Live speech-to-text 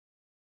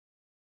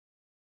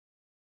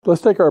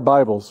Let's take our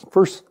Bibles.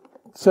 1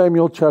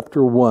 Samuel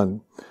chapter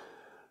 1.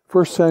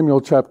 1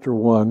 Samuel chapter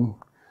 1,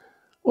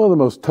 one of the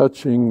most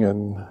touching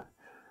and,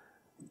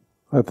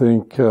 I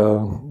think,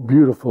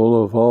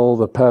 beautiful of all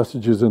the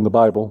passages in the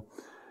Bible.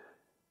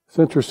 It's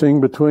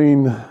interesting,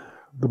 between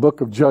the book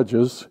of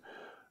Judges,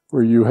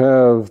 where you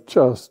have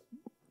just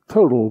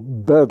total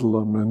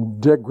bedlam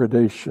and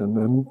degradation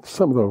and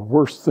some of the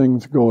worst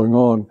things going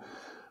on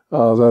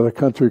that a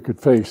country could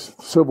face,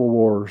 civil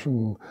wars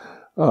and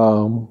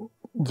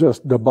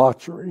just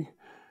debauchery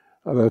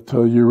that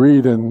you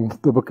read in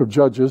the book of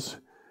Judges.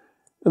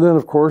 And then,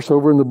 of course,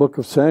 over in the book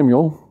of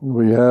Samuel,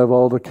 we have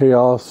all the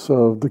chaos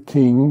of the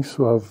kings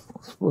of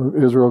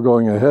Israel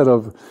going ahead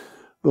of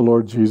the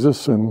Lord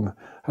Jesus and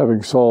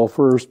having Saul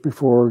first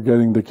before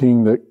getting the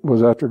king that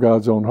was after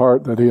God's own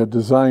heart that he had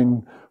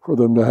designed for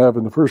them to have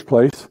in the first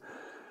place.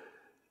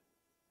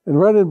 And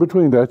right in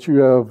between that, you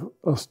have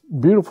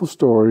beautiful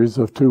stories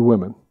of two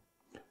women.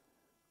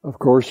 Of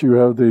course, you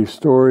have the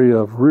story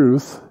of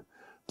Ruth,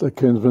 the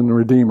kinsman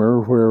redeemer,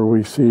 where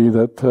we see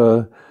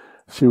that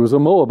she was a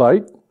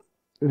Moabite,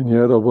 and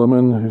yet a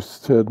woman who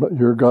said,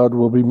 "Your God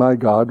will be my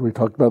God." We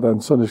talked about that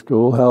in Sunday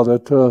school, how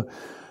that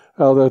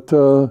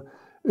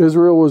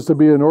Israel was to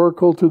be an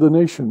oracle to the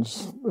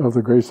nations of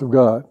the grace of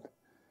God.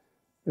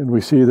 And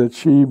we see that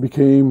she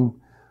became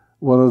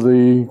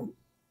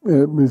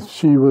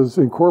she was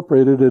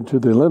incorporated into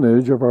the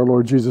lineage of our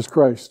Lord Jesus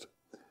Christ.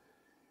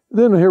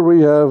 Then here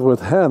we have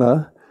with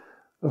Hannah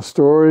a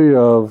story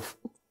of,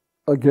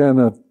 again,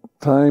 a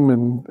time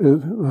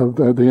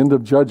at the end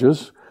of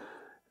Judges,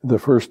 the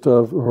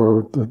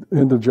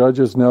end of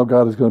Judges. Now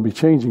God is going to be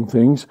changing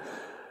things.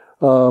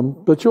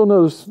 But you'll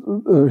notice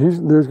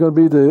there's going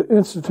to be the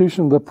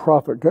institution of the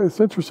prophet. It's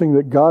interesting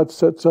that God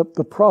sets up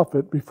the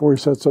prophet before he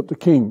sets up the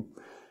king.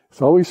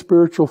 It's always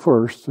spiritual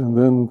first and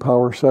then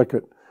power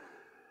second.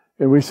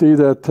 And we see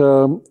that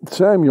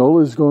Samuel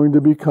is going to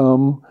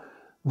become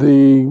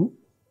the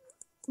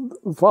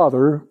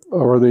father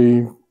of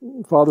the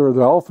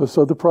office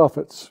of the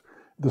prophets,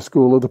 the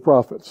school of the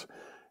prophets.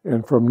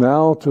 And from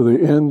now to the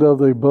end of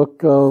the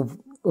book of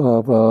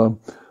the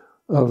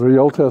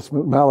Old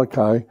Testament,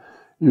 Malachi,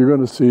 you're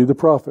going to see the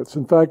prophets.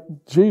 In fact,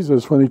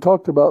 Jesus, when he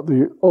talked about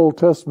the Old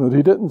Testament,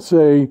 he didn't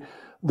say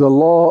the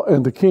law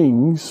and the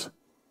kings,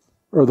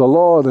 or the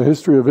law and the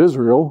history of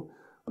Israel,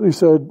 but he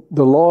said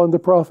the law and the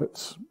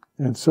prophets.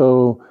 And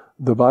so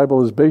the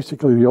Bible is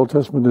basically, the Old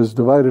Testament is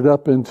divided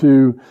up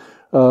into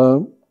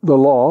the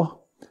law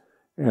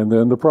and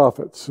then the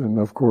prophets. And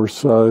of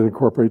course, it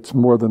incorporates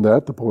more than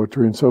that, the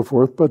poetry and so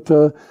forth. But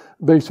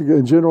basically,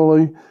 and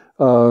generally,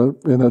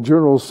 in a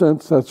general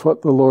sense, that's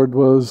what the Lord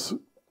was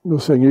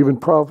saying. Even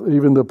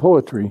the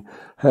poetry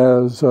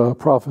has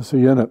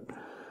prophecy in it.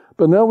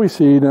 But now we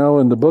see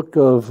in the book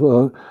of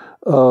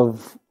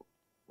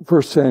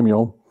 1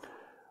 Samuel,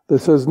 that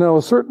says, "Now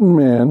a certain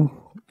man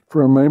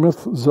from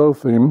Ramoth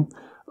Zophim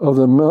of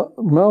the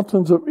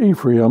mountains of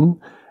Ephraim,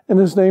 and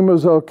his name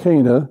was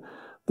Elkanah,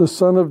 the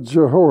son of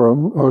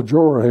Joram,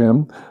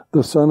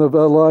 the son of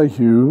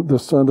Elihu, the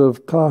son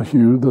of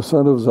Tahu, the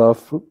son of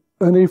Zoph,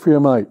 an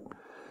Ephraimite."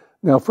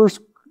 Now,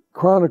 First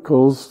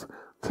Chronicles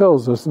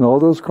tells us, and all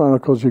those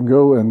chronicles, you can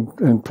go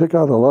and pick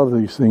out a lot of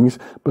these things,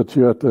 but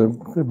you have to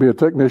be a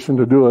technician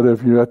to do it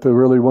if you have to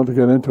really want to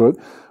get into it.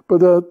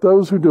 But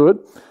those who do it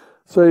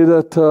say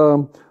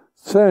that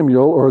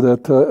Samuel, or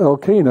that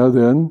Elkanah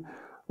then,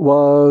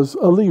 was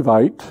a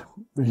Levite.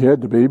 He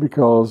had to be,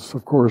 because,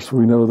 of course,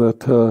 we know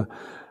that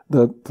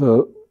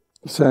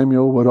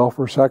Samuel would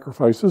offer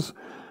sacrifices,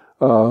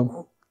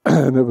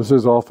 and it was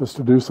his office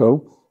to do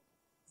so.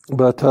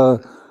 But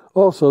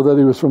also that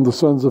he was from the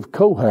sons of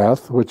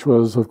Kohath, which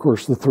was, of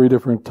course, the three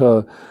different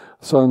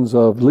sons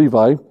of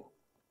Levi.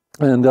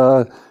 And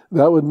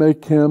that would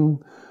make him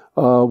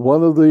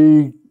one of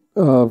the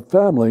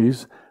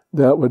families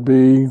that would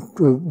be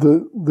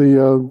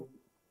the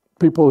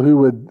people who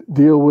would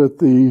deal with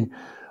the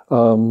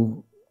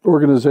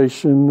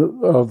organization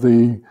of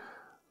the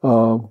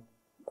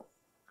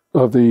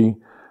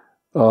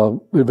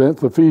event,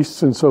 the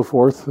feasts and so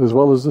forth, as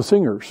well as the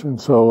singers.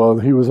 And so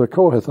he was a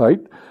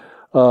Kohathite,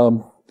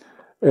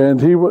 and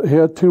he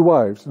had two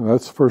wives, and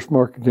that's the first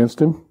mark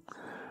against him.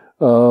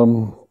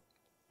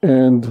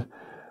 And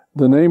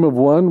the name of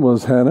one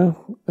was Hannah,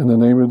 and the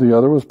name of the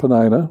other was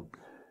Peninnah.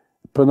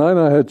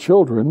 Peninnah had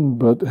children,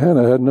 but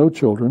Hannah had no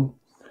children.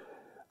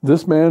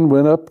 This man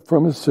went up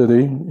from his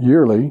city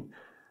yearly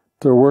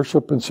to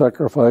worship and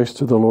sacrifice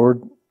to the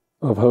Lord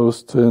of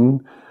hosts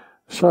in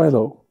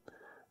Shiloh.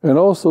 And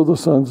also the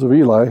sons of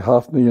Eli,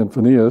 Hophni and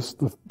Phinehas,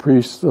 the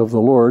priests of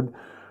the Lord,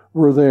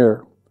 were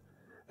there.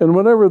 And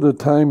whenever the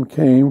time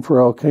came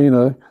for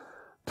Elkanah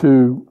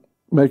to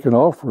make an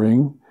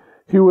offering,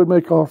 he would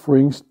make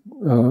offerings,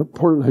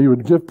 he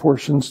would give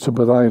portions to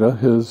Peninnah,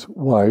 his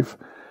wife,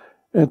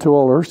 and to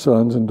all her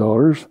sons and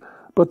daughters.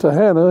 But to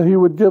Hannah he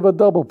would give a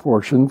double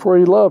portion, for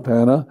he loved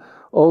Hannah,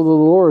 although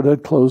the Lord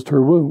had closed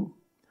her womb.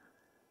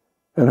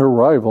 And her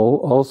rival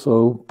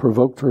also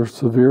provoked her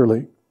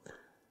severely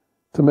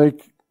to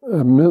make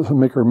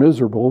her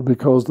miserable,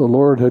 because the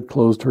Lord had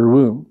closed her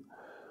womb.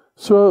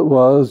 So it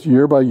was,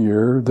 year by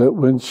year, that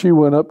when she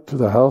went up to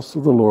the house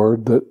of the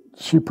Lord, that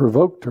she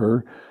provoked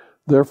her.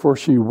 Therefore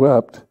she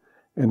wept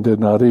and did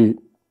not eat.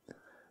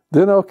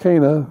 Then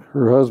Elkanah,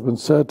 her husband,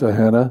 said to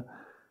Hannah,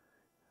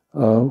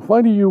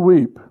 why do you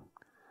weep?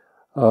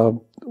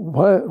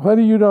 Why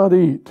do you not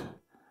eat?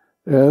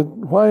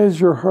 And why is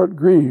your heart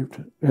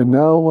grieved? And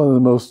now one of the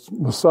most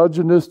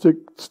misogynistic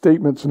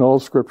statements in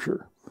all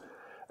Scripture.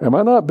 Am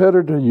I not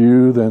better to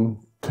you than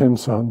 10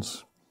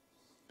 sons?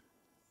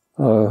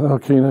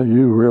 Elkanah,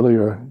 you really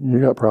are, you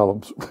got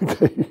problems.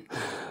 Okay.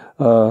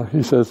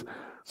 He says,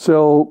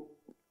 so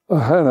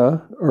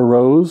Hannah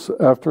arose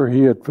after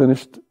they had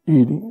finished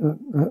eating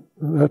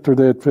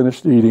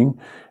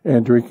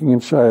and drinking in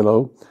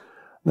Shiloh.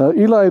 Now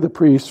Eli the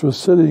priest was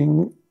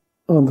sitting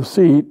on the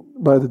seat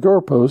by the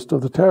doorpost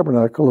of the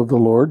tabernacle of the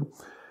Lord,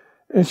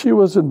 and she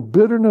was in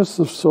bitterness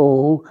of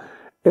soul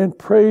and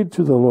prayed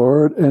to the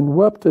Lord and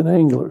wept in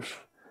anguish.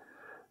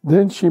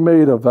 Then she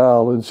made a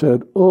vow and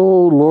said,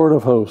 O Lord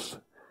of hosts,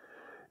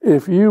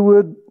 if you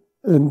would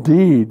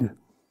indeed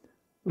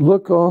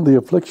look on the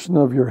affliction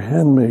of your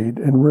handmaid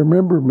and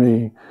remember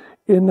me,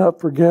 and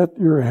not forget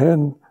your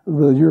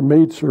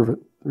maidservant,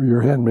 or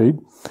your handmaid,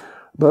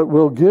 but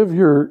will give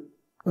your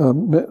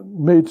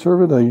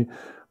maidservant a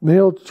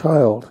male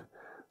child,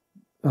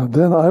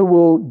 then I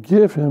will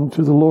give him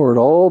to the Lord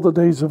all the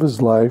days of his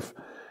life,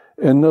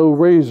 and no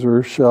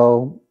razor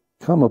shall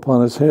come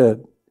upon his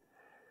head.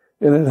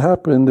 And it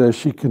happened, as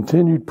she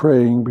continued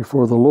praying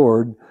before the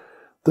Lord,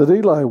 that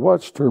Eli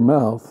watched her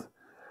mouth.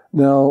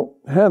 Now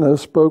Hannah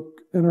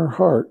spoke in her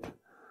heart,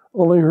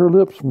 only her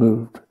lips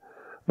moved,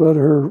 but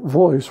her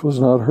voice was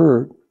not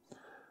heard.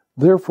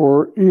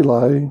 Therefore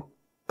Eli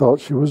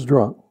thought she was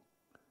drunk.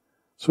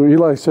 So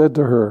Eli said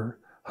to her,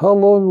 how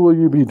long will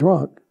you be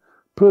drunk?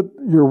 Put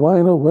your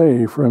wine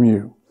away from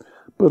you.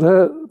 But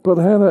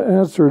Hannah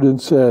answered and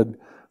said,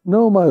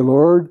 No, my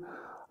Lord,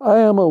 I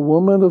am a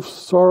woman of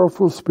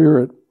sorrowful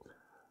spirit.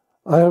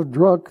 I have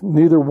drunk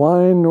neither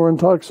wine nor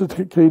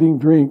intoxicating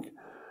drink,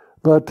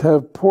 but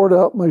have poured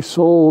out my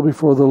soul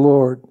before the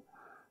Lord.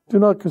 Do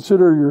not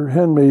consider your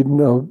handmaiden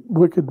a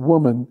wicked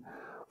woman,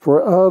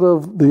 for out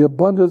of the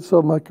abundance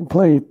of my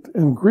complaint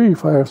and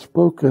grief I have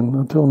spoken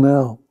until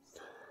now.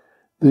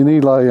 Then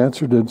Eli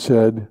answered and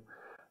said,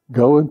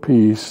 Go in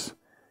peace,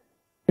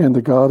 and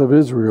the God of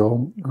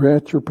Israel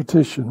grant your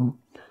petition,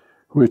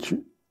 which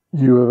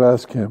you have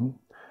asked him.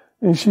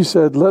 And she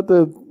said, Let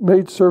the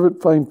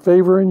maidservant find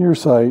favor in your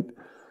sight.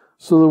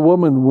 So the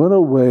woman went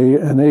away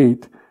and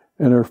ate,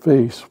 and her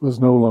face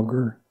was no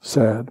longer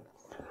sad.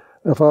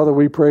 Now, Father,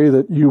 we pray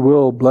that you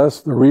will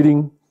bless the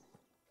reading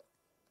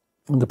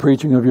and the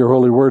preaching of your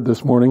holy word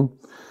this morning.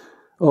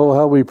 Oh,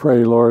 how we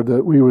pray, Lord,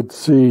 that we would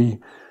see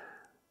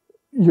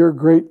your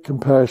great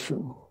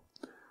compassion,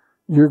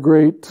 your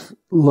great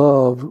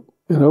love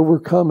in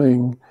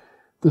overcoming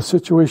the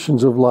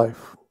situations of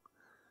life.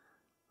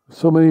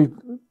 So many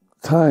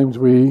times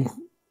we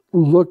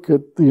look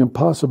at the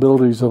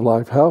impossibilities of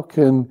life. How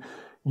can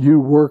you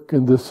work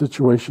in this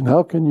situation?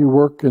 How can you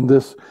work in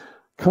this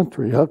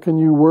country? How can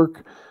you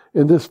work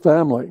in this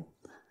family?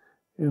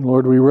 And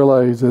Lord, we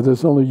realize that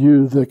it's only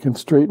you that can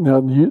straighten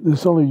out, and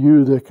it's only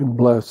you that can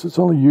bless. It's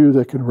only you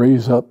that can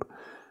raise up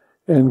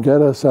and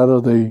get us out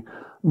of the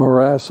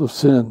morass of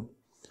sin.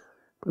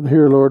 But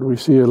here, Lord, we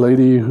see a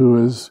lady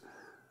who is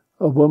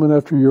a woman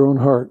after your own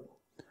heart,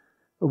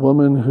 a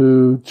woman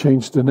who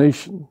changed a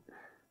nation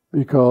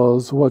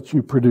because of what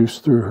you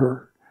produced through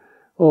her.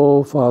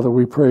 Oh, Father,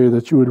 we pray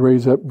that you would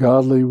raise up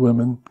godly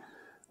women,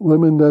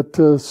 women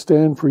that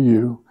stand for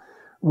you,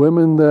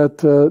 women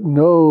that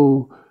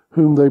know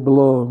whom they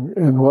belong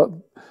and what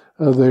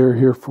they are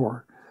here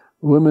for,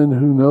 women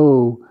who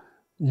know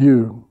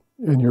you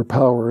and your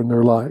power in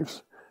their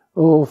lives.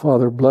 Oh,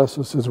 Father, bless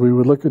us as we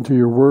would look into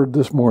your word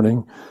this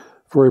morning,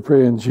 for I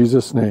pray in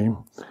Jesus' name,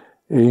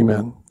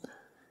 amen.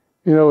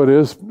 You know,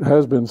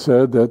 has been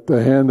said that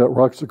the hand that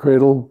rocks the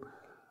cradle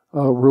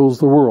rules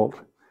the world.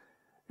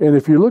 And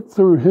if you look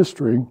through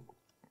history,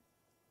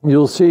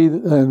 you'll see,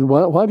 and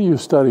why do you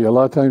study? A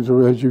lot of times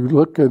as you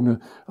look,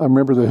 and I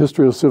remember the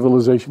history of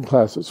civilization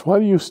classes, why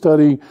do you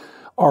study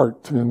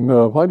art? And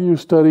why do you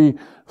study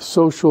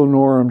social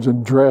norms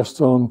and dress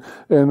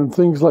and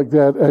things like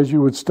that, as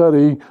you would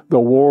study the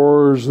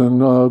wars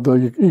and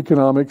the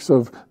economics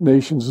of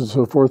nations and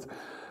so forth?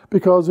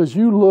 Because as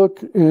you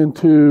look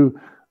into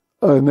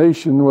a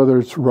nation, whether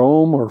it's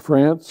Rome or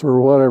France or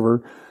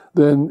whatever,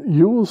 then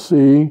you will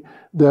see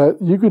that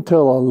you can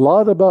tell a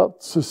lot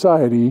about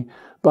society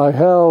by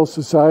how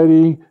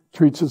society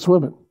treats its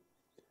women,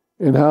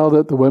 and how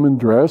that the women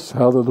dress,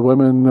 how that the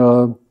women,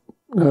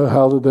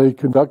 how that they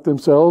conduct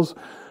themselves.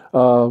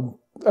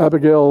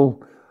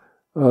 Abigail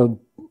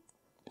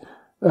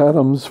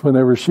Adams,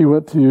 whenever she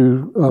went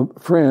to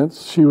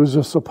France, she was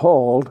just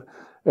appalled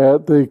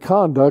at the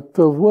conduct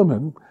of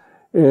women.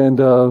 And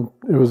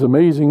it was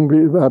amazing,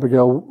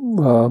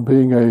 Abigail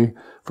being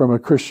from a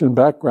Christian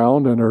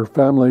background, and her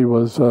family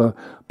was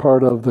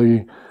part of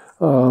the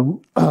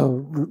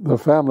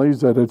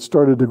families that had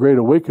started the Great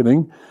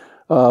Awakening.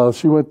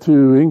 She went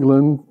to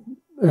England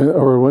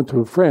or went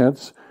to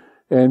France,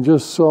 and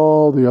just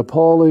saw the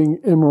appalling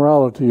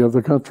immorality of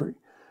the country.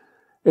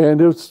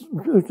 And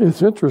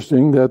it's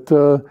interesting that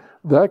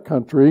that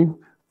country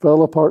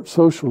fell apart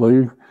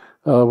socially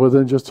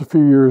within just a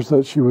few years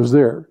that she was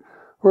there.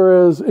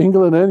 Whereas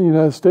England and the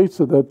United States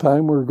at that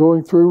time were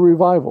going through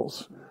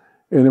revivals.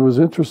 And it was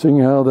interesting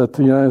how that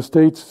the United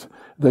States,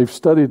 they've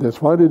studied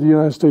this. Why did the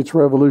United States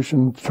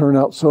Revolution turn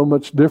out so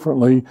much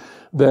differently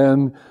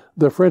than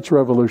the French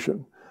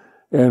Revolution?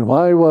 And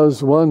why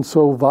was one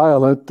so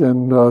violent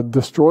and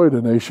destroyed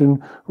a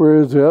nation,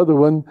 whereas the other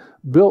one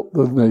built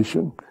the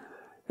nation?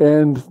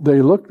 And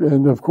they looked,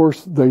 and of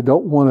course they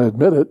don't want to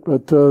admit it,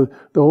 but the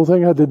whole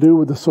thing had to do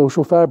with the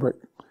social fabric.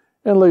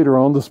 And later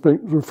on,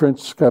 the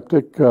French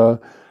skeptic,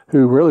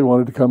 who really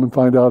wanted to come and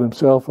find out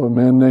himself, a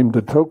man named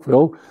de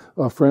Tocqueville,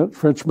 a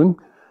Frenchman,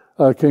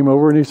 came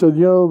over and he said,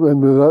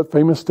 and that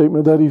famous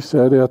statement that he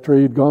said after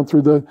he'd gone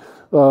through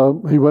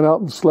he went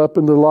out and slept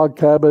in the log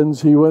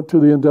cabins, he went to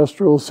the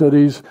industrial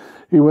cities,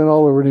 he went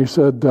all over and he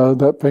said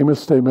that famous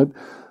statement,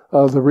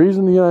 the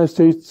reason the United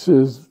States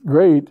is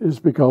great is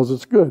because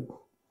it's good.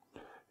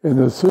 And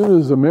as soon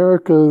as the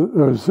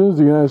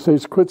United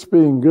States quits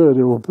being good,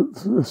 it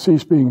will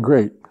cease being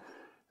great.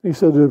 He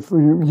said, if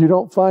you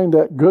don't find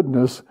that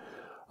goodness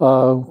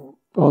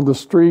on the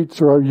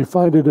streets, or you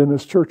find it in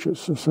his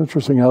churches. It's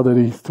interesting how that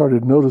he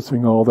started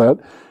noticing all that.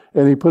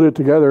 And he put it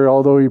together,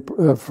 although he,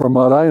 from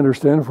what I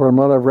understand, from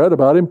what I've read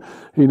about him,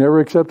 he never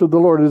accepted the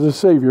Lord as a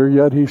Savior,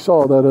 yet he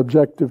saw that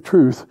objective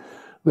truth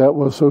that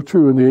was so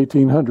true in the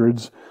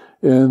 1800s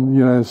in the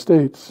United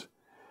States.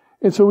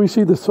 And so we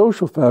see the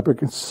social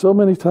fabric, and so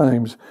many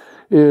times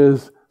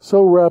is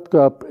so wrapped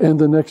up in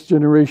the next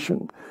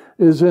generation,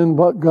 is in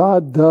what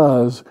God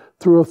does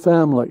through a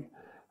family.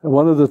 And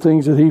one of the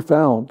things that he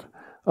found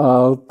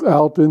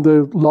out in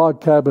the log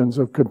cabins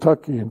of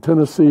Kentucky and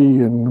Tennessee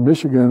and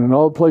Michigan and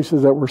all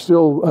places that were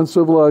still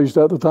uncivilized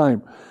at the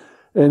time.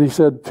 And he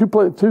said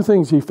two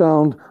things he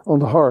found on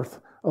the hearth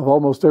of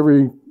almost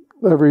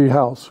every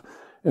house,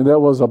 and that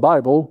was a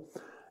Bible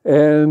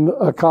and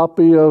a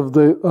copy of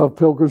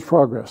Pilgrim's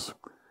Progress,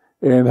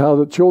 and how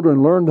the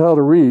children learned how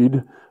to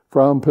read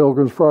from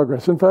Pilgrim's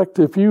Progress. In fact,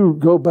 if you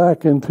go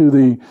back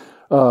into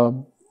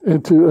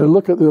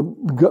look at the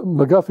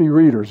McGuffey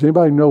readers,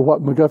 anybody know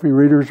what McGuffey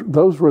readers?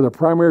 Those were the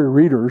primary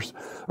readers,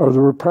 or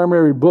the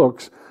primary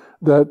books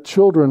that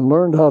children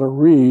learned how to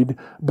read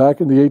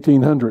back in the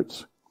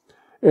 1800s.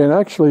 And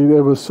actually,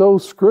 it was so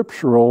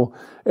scriptural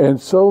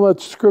and so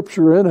much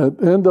scripture in it,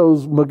 in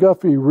those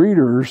McGuffey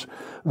readers,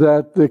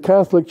 that the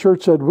Catholic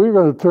Church said, we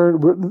got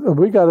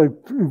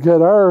to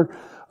get our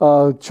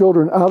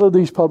children out of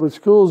these public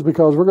schools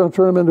because we're going to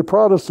turn them into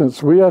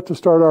Protestants. We have to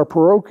start our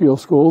parochial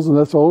schools, and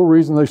that's the whole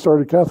reason they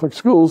started Catholic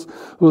schools,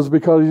 was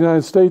because the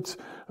United States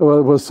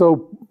was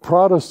so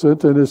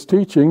Protestant in its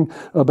teaching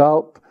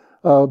about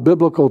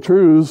biblical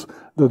truths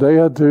that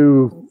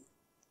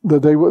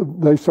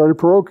they started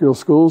parochial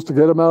schools to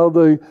get them out of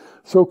the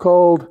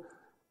so-called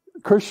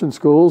Christian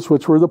schools,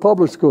 which were the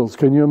public schools.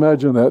 Can you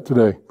imagine that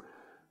today?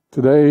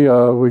 Today,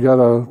 we got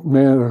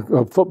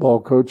a football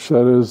coach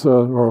that is,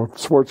 or a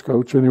sports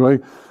coach anyway,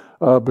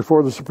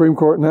 before the Supreme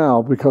Court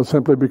now,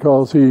 simply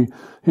because he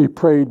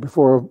prayed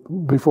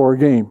before a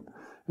game.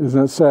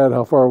 Isn't that sad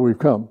how far we've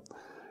come?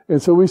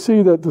 And so we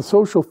see that the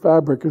social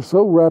fabric is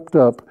so wrapped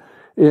up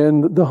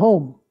in the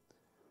home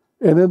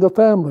and in the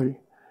family,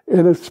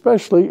 and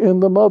especially in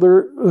the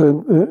mother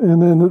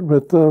and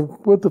with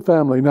the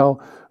family. Now,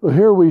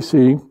 here we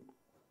see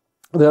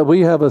that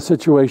we have a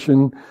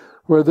situation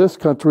where this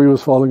country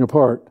was falling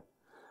apart.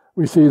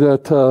 We see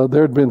that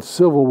there had been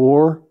civil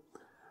war.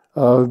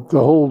 The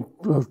whole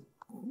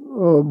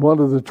one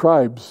of the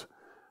tribes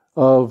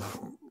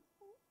of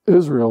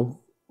Israel,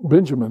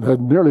 Benjamin,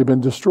 had nearly been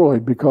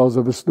destroyed because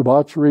of its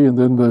debauchery, and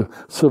then the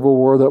civil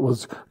war that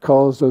was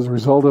caused as a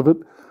result of it.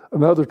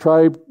 Another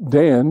tribe,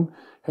 Dan,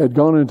 had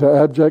gone into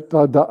abject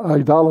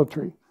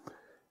idolatry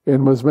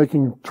and was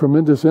making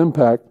tremendous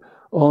impact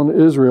on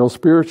Israel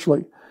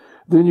spiritually.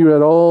 Then you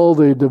had all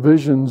the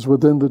divisions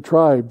within the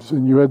tribes,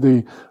 and you had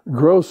the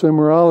gross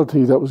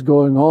immorality that was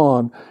going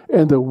on,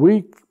 and the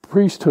weak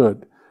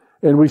priesthood.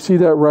 And we see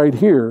that right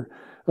here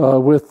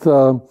with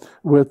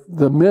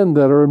the men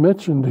that are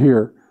mentioned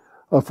here.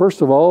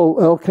 First of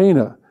all,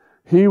 Elkanah.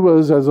 He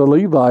was, as a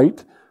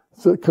Levite,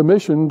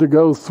 commissioned to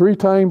go 3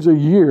 times a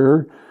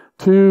year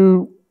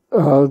to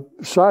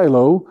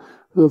Shiloh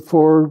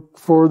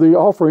for the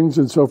offerings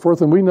and so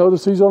forth. And we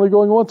notice he's only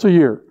going once a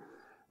year.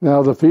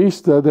 Now, the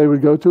feast that they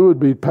would go to would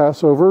be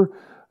Passover,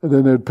 and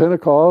then they'd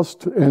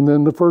Pentecost, and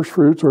then the first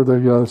fruits, or the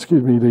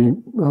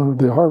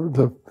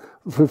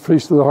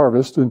feast of the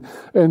harvest,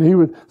 and he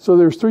would. So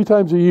there's 3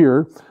 times a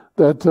year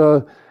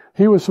that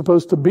he was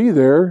supposed to be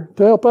there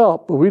to help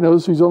out, but we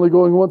notice he's only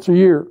going once a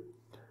year.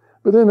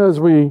 But then, as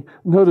we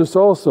notice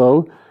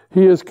also,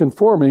 he is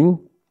conforming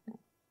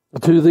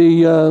to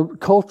the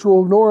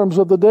cultural norms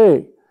of the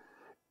day.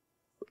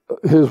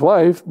 His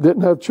wife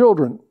didn't have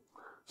children.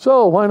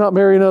 So why not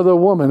marry another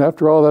woman?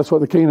 After all, that's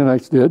what the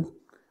Canaanites did.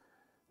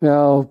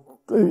 Now,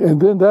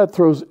 and then that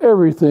throws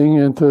everything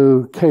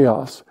into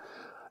chaos.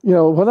 You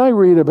know, when I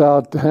read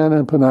about Hannah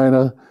and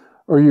Peninnah,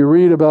 or you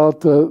read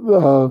about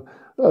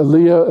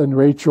Leah and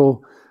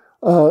Rachel,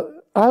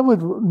 I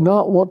would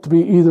not want to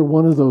be either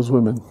one of those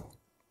women.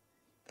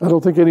 I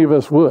don't think any of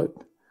us would.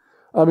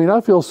 I mean,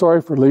 I feel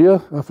sorry for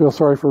Leah. I feel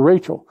sorry for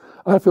Rachel.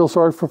 I feel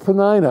sorry for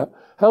Peninnah.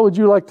 How would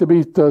you like to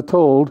be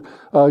told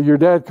your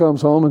dad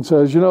comes home and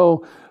says, you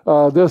know,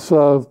 this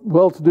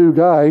well-to-do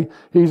guy,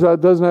 he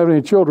doesn't have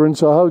any children,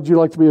 so how would you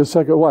like to be his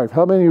second wife?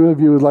 How many of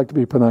you would like to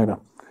be Peninnah?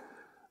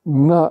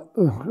 Not,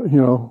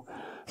 you know.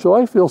 So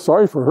I feel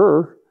sorry for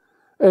her.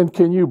 And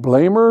can you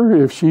blame her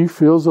if she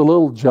feels a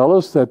little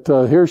jealous that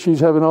here she's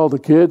having all the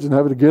kids and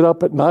having to get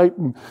up at night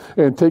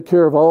and take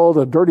care of all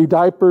the dirty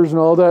diapers and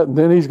all that, and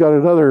then he's got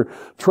another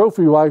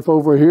trophy wife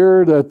over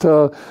here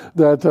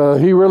that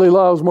he really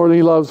loves more than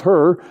he loves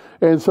her.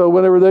 And so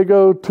whenever they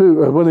go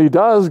to, when he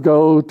does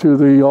go to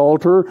the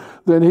altar,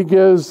 then he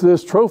gives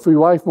this trophy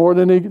wife more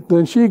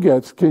than she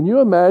gets. Can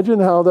you imagine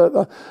how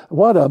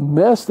what a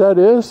mess that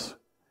is?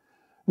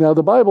 Now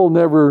the Bible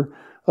never.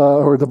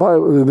 Or the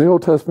Bible in the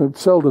Old Testament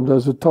seldom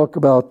does it talk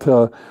about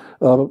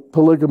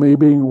polygamy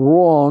being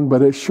wrong,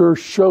 but it sure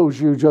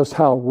shows you just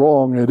how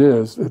wrong it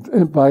is.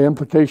 By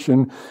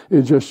implication,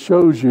 it just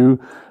shows you.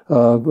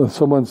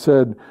 Someone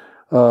said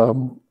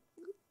that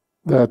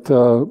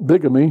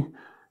bigamy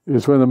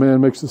is when a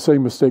man makes the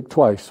same mistake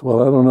twice.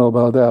 Well, I don't know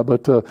about that,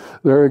 but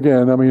there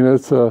again, I mean,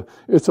 it's a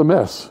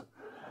mess,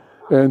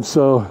 and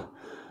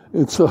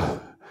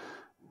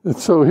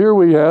so here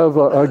we have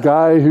a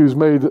guy who's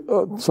made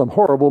some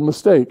horrible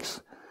mistakes.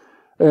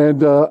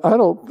 And I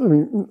don't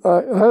want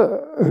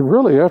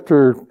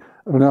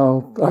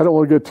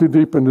to get too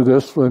deep into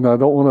this, and I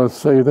don't want to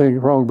say anything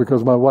wrong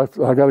because my wife,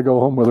 I got to go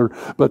home with her.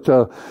 But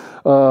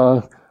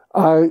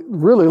I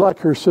really like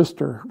her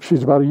sister.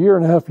 She's about a year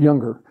and a half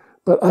younger.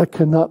 But I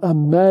cannot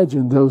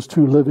imagine those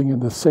two living in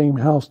the same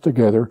house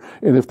together.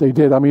 And if they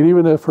did, I mean,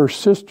 even if her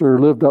sister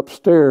lived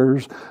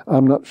upstairs,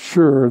 I'm not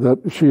sure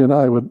that she and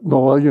I would,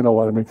 no, you know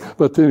what I mean.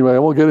 But anyway, I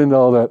won't get into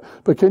all that.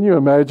 But can you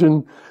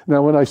imagine?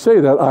 Now, when I say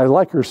that, I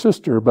like her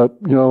sister, but,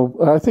 you know,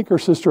 I think her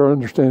sister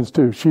understands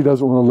too. She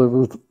doesn't want to live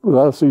with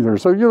us either.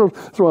 So, you know,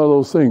 it's one of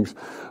those things.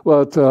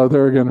 But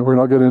there again, we're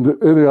not getting into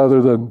any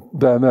other than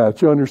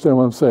that. You understand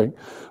what I'm saying?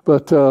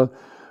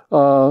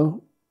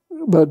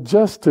 But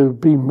just to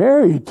be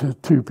married to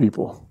two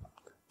people,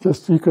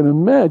 just you can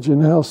imagine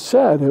how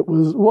sad it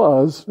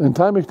was, and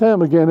time and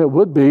time again it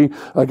would be.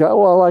 I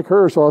like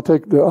her, so I'll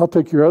take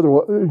your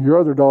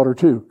other daughter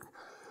too.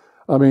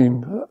 I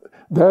mean,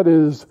 that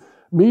is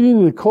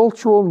meeting the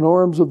cultural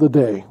norms of the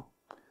day.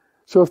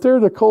 So if they're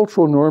the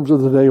cultural norms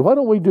of the day, why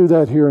don't we do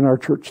that here in our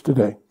church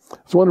today?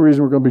 It's one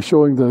reason we're going to be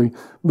showing the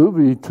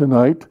movie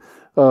tonight.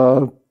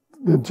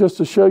 Just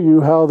to show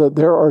you how that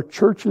there are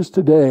churches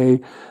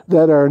today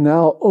that are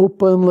now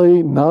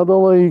openly not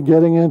only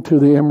getting into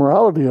the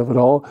immorality of it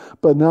all,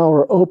 but now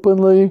are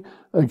openly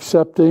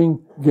accepting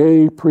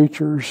gay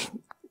preachers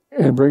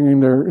and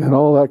bringing and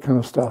all that kind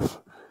of stuff.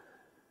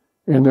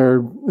 And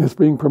it's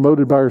being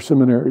promoted by our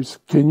seminaries.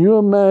 Can you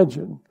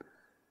imagine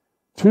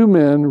two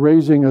men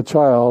raising a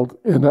child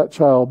and that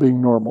child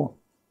being normal?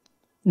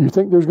 You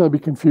think there's going to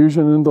be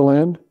confusion in the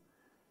land?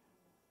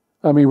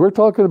 I mean, we're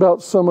talking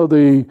about some of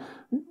the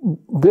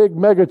big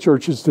mega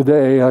churches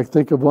today. I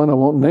think of one, I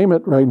won't name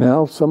it right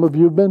now. Some of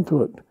you have been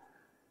to it.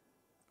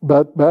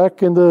 But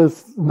back in the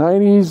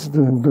 90s,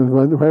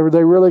 whenever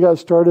they really got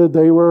started,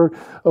 they were,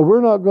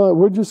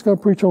 we're just going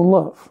to preach on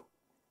love.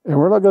 And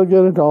we're not going to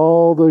get into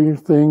all the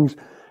things.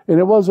 And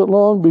it wasn't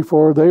long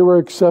before they were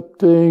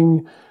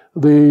accepting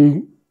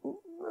the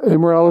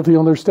immorality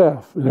on their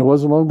staff. And it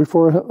wasn't long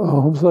before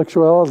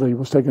homosexuality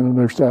was taken on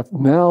their staff.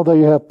 Now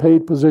they have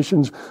paid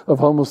positions of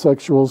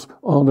homosexuals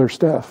on their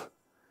staff.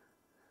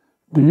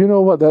 Do you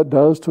know what that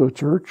does to a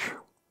church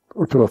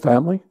or to a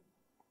family?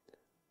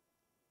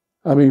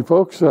 I mean,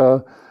 folks,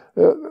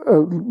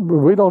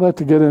 we don't have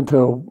to get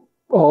into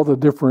all the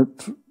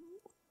different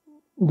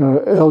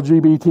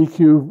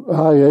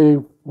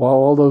LGBTQIA,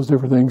 all those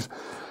different things.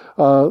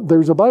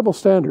 There's a Bible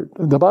standard,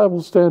 and the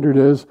Bible standard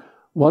is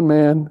one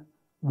man,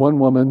 one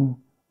woman,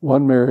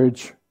 one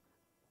marriage,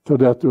 till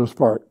death do us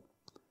part.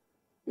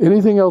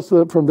 Anything else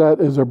from that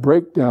is a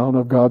breakdown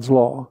of God's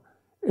law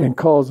and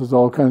causes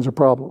all kinds of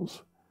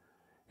problems.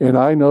 And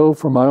I know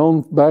from my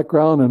own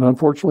background and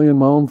unfortunately in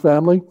my own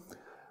family,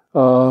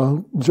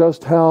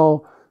 just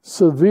how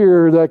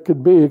severe that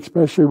could be,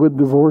 especially with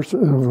divorce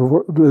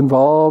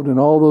involved and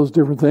all those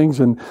different things.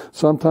 And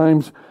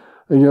sometimes,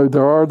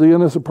 there are the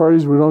innocent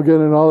parties. We don't get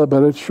into all that,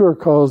 but it sure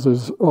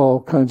causes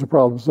all kinds of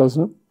problems,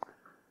 doesn't it?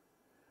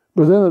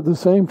 But then at the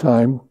same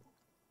time,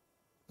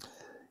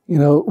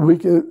 we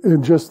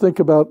can just think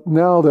about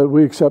now that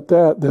we accept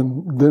that,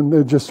 then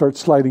it just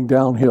starts sliding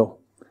downhill.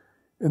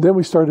 And then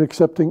we start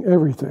accepting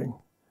everything.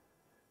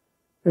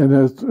 And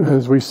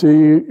as we see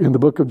in the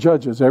book of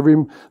Judges,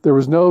 there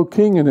was no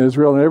king in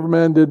Israel, and every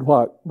man did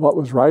what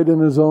was right in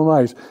his own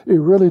eyes.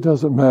 It really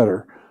doesn't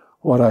matter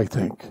what I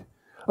think.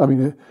 I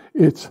mean,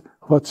 it's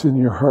what's in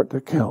your heart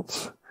that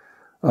counts.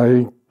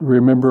 I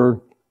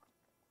remember,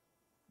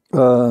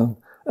 and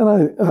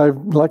I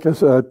like I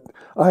said,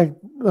 I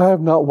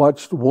have not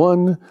watched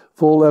one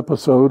full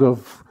episode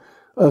of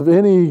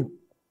any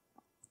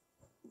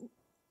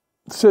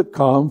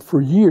sitcom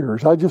for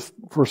years.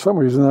 For some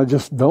reason, I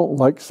just don't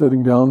like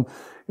sitting down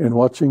and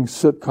watching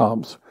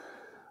sitcoms.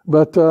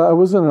 But I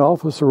was in an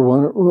office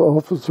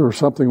or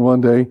something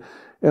one day,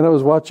 and I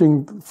was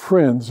watching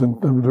Friends.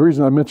 And the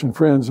reason I mentioned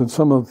Friends, and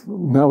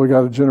now we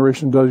got a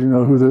generation doesn't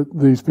know who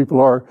these people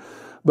are,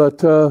 but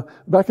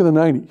back in the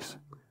 90s.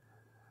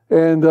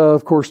 And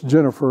of course,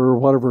 Jennifer, or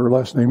whatever her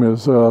last name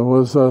is,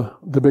 was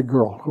the big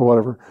girl or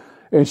whatever.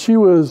 And she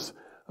was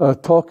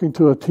talking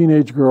to a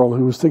teenage girl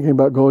who was thinking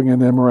about going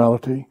into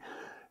immorality.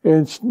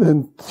 And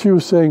she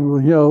was saying,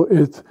 well,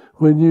 it's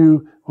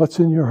what's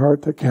in your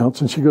heart that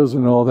counts. And she goes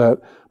into all that.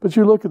 But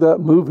you look at that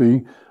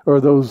movie, or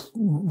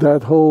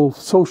that whole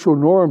social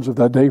norms of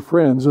that day,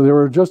 Friends, and there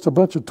were just a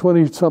bunch of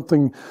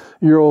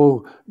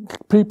 20-something-year-old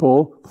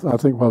people, I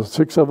think about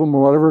 6 of them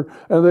or whatever,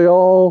 and they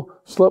all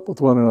slept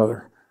with one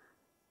another.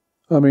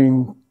 I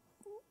mean,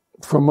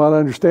 from what I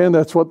understand,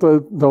 that's what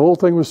the whole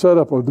thing was set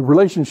up with, the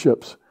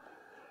relationships.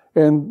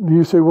 And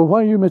you say, well,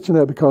 why do you mention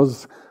that?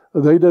 Because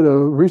they did a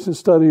recent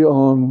study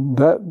on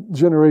that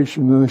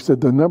generation, and they said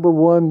the number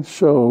one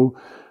show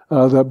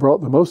that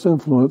brought the most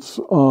influence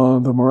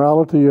on the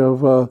morality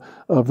of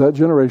that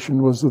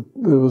generation was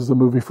the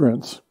movie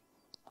Friends.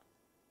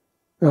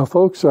 Now,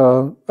 folks,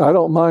 I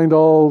don't mind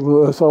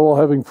us all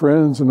having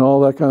friends and all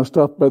that kind of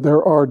stuff, but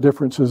there are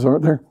differences,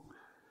 aren't there?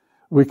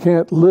 We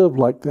can't live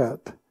like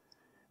that.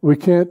 We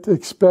can't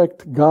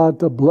expect God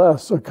to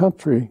bless a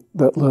country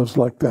that lives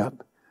like that.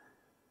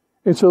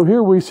 And so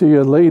here we see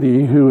a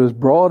lady who is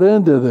brought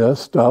into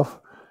this stuff,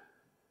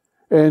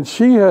 and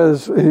she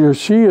is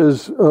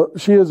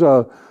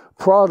a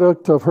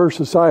product of her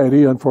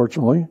society,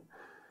 unfortunately,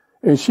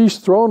 and she's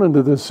thrown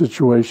into this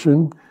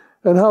situation.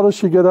 And how does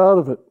she get out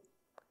of it?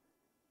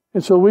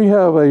 And so we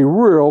have a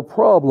real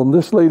problem.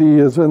 This lady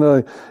is in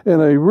a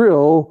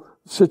real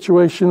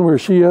situation where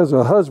she has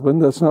a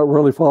husband that's not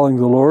really following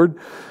the Lord.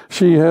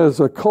 She has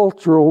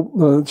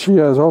she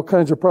has all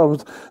kinds of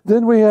problems.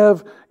 Then we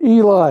have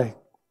Eli,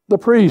 the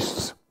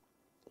priests.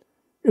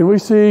 And we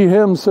see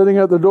him sitting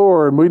at the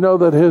door, and we know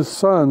that his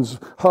sons,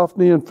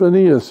 Hophni and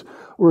Phinehas,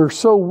 were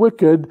so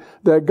wicked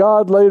that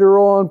God later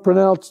on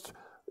pronounced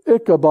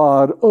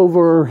Ichabod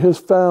over his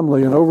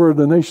family and over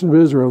the nation of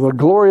Israel. The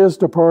glory has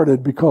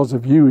departed because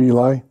of you,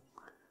 Eli.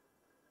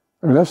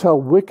 I mean, that's how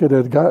wicked it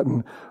had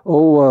gotten.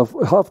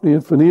 Hophni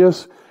and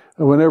Phinehas,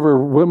 whenever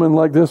women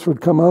like this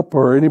would come up,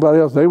 or anybody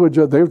else, they would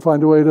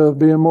find a way to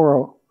be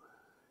immoral.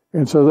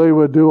 And so they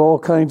would do all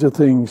kinds of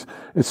things,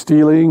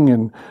 stealing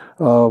and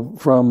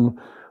from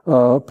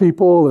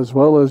people, as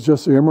well as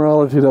just the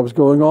immorality that was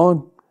going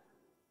on.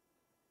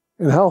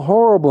 And how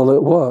horrible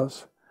it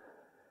was.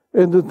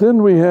 And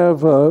then we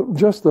have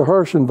just the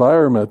harsh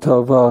environment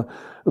of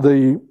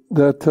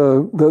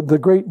the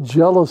great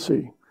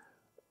jealousy.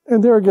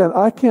 And there again,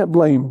 I can't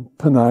blame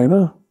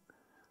Peninnah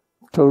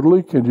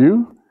totally, can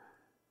you?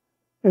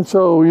 And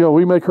so,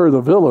 we make her the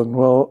villain.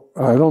 Well,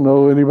 I don't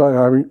know anybody.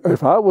 I mean,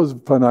 if I was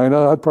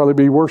Peninnah, I'd probably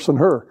be worse than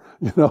her,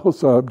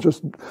 so I'm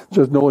just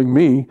knowing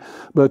me.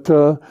 But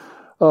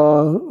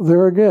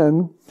there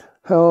again,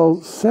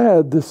 how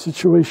sad this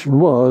situation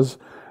was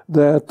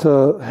that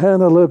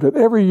Hannah lived it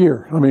every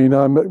year. I mean,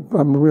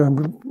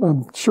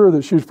 I'm sure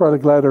that she was probably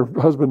glad her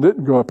husband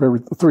didn't go up every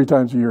 3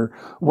 times a year.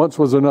 Once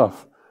was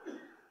enough.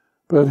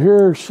 But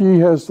here she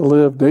has to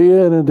live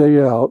day in and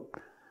day out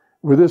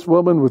with this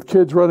woman with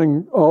kids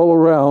running all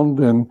around,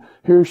 and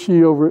here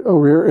she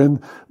over here.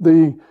 And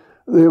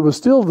it was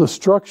still the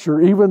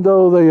structure, even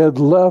though they had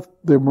left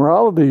the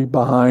morality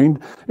behind,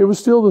 it was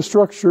still the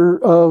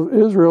structure of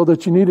Israel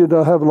that you needed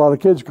to have a lot of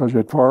kids because you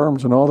had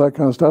farms and all that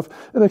kind of stuff,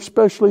 and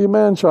especially a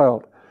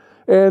man-child.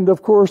 And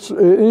of course,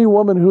 any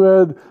woman who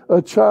had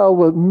a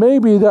child,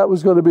 maybe that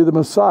was going to be the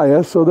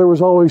Messiah, so there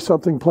was always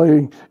something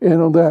playing in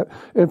on that.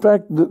 In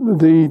fact,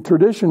 the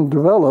tradition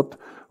developed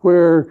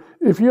where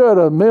if you had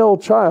a male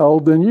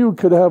child, then you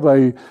could have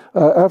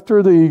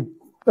after the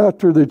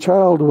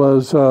child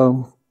was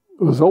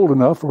old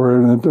enough,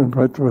 or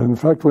in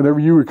fact, whenever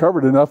you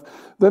recovered enough,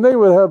 then they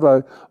would have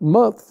a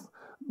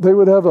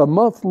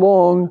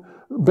month-long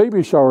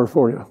baby shower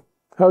for you.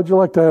 How would you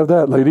like to have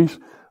that, ladies?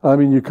 I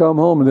mean, you come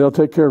home and they'll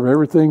take care of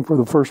everything for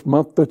the first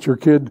month that your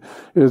kid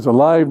is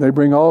alive. They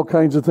bring all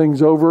kinds of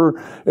things over,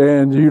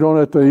 and you don't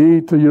have to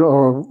eat,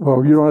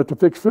 or you don't have to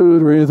fix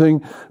food or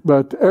anything,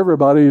 but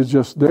everybody is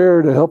just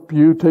there to help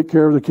you take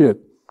care of the kid,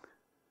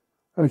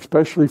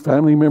 especially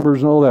family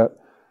members and all that.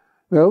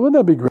 Now, wouldn't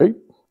that be great?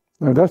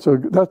 Now, that's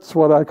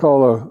what I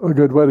call a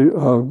good wedding,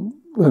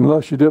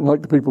 unless you didn't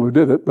like the people who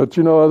did it. But,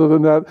 other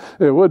than that,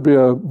 it would be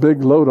a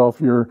big load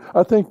off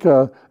I think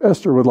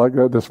Esther would like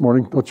that this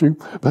morning, don't you?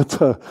 But,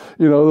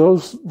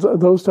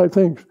 those type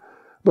things.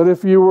 But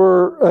if you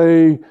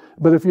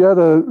had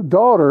a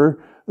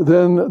daughter,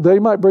 then they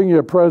might bring you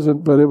a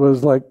present, but it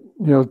was like,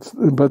 they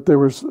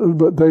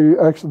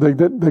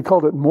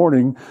called it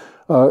mourning,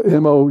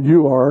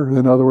 M-O-U-R,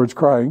 in other words,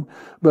 crying.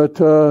 But,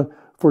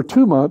 for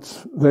 2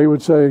 months, they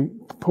would say,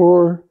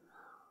 poor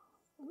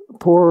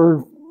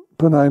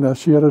Penina,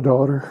 she had a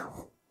daughter.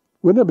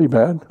 Wouldn't it be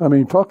bad? I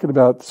mean, talking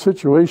about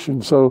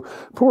situations. So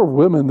poor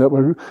women that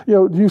were,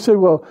 you say,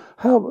 well,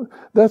 how?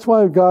 That's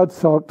why God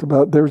talked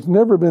about there's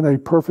never been a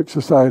perfect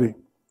society.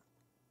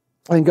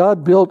 And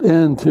God built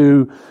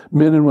into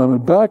men and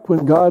women. Back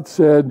when God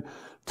said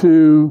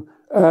to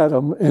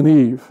Adam and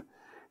Eve,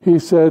 he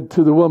said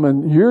to the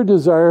woman, your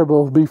desire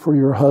will be for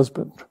your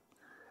husband.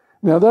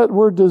 Now that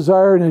word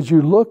desire, and as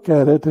you look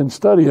at it and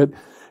study it,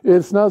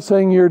 it's not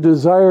saying your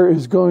desire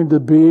is going to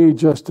be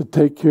just to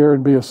take care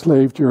and be a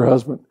slave to your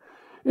husband.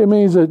 It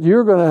means that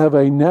you're going to have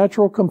a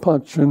natural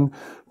compunction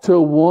to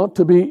want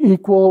to be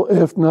equal,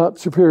 if not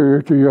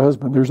superior, to your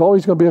husband. There's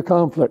always going to be a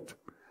conflict.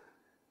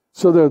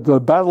 So the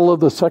battle of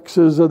the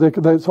sexes,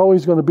 that's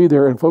always going to be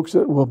there. And folks,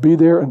 it will be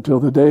there until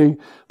the day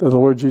that the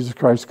Lord Jesus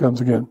Christ comes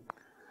again.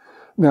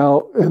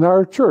 Now, in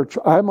our church,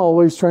 I'm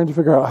always trying to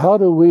figure out how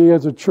do we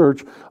as a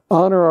church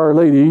honor our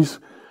ladies,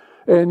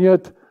 and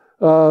yet,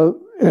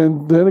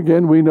 and then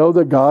again, we know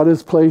that God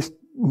has placed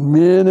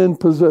men in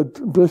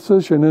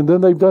position, and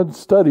then they've done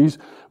studies.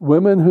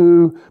 Women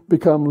who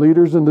become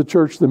leaders in the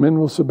church, the men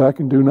will sit back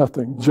and do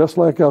nothing, just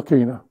like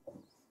Elkanah.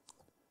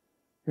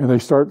 And they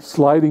start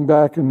sliding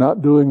back and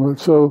not doing.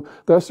 So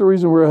that's the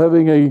reason we're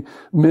having a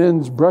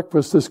men's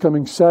breakfast this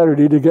coming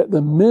Saturday, to get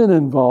the men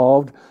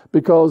involved,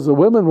 because the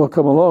women will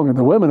come along and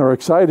the women are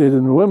excited,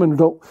 and the women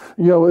don't,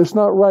 it's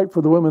not right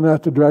for the women to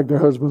have to drag their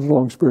husbands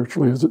along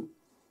spiritually, is it?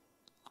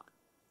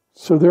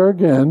 So there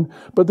again,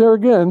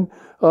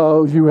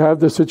 you have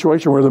this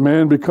situation where the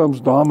man becomes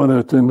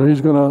dominant, and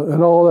he's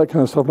and all that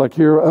kind of stuff. Like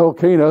here,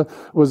 Elkanah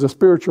was a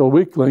spiritual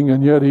weakling,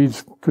 and yet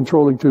he's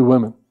controlling 2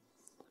 women.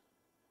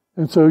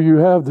 And so you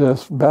have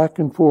this back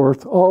and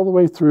forth all the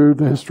way through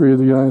the history of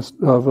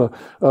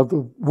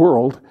the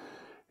world.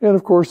 And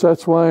of course,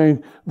 that's why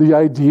the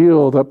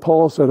ideal that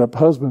Paul said, that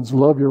husbands,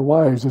 love your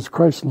wives, as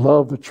Christ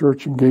loved the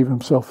church and gave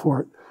himself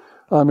for it.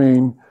 I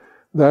mean,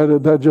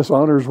 that just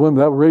honors women.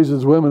 That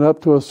raises women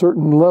up to a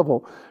certain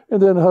level. And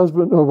then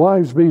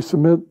wives,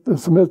 submit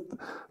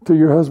to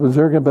your husbands.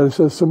 There again, but it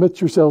says,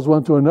 submit yourselves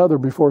one to another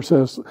before it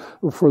says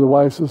for the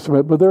wives to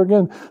submit. But there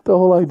again, the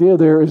whole idea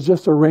there is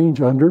just a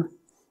range under.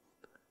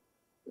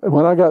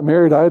 When I got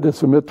married, I had to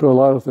submit to a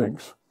lot of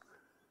things.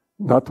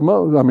 Not to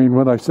most. I mean,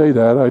 when I say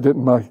that, I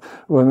didn't.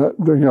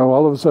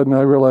 All of a sudden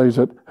I realized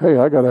that, hey,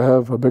 I got to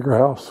have a bigger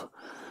house.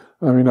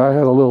 I mean, I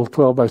had a little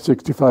 12 by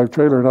 65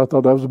 trailer, and I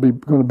thought that was going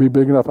to be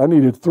big enough. I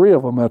needed 3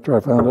 of them after I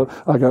found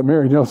out I got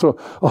married. So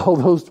all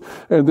those,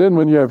 and then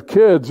when you have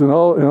kids and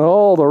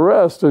all the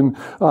rest, and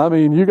I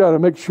mean, you got to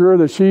make sure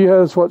that she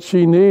has what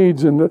she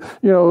needs. And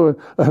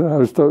and I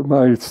was telling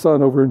my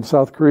son over in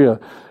South Korea.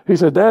 He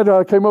said, Dad,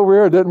 I came over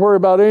here, didn't worry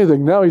about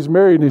anything. Now he's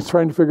married and he's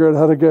trying to figure out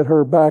how to get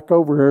her back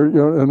over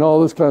here, and all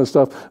this kind of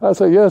stuff. I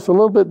say, yes, a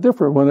little bit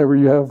different whenever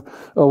you have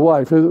a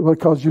wife,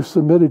 because you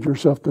submitted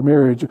yourself to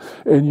marriage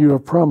and you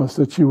have promised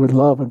that you would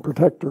love and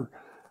protect her.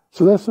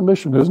 So that's the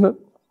mission, isn't it?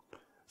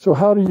 So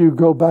how do you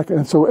go back?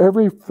 And so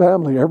every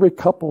family, every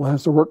couple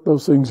has to work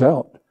those things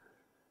out.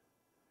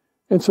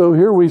 And so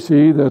here we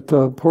see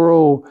that poor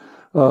old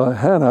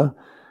Hannah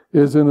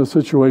is in a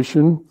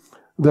situation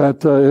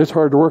that it's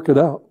hard to work it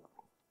out.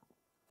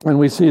 And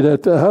we see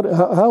that,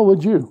 how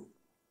would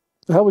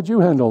you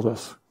handle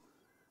this?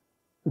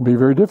 It'd be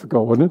very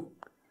difficult, wouldn't it?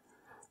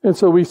 And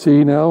so we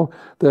see now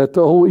that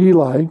old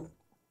Eli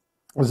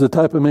was the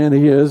type of man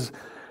he is.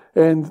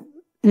 And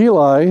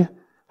Eli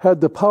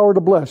had the power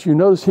to bless. You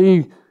notice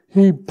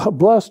he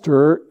blessed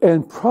her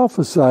and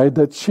prophesied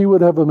that she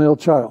would have a male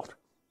child.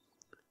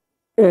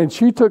 And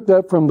she took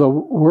that from the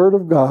Word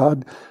of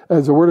God,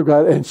 as the Word of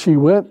God, and she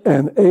went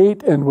and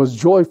ate and was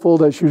joyful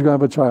that she was going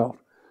to have a child.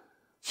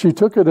 She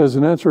took it as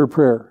an answer of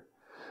prayer.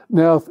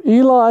 Now, if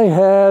Eli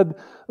had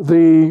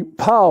the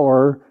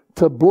power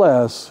to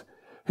bless,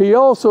 he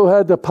also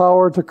had the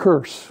power to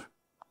curse.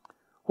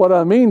 What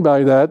I mean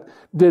by that,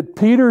 did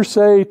Peter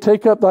say,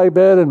 take up thy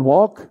bed and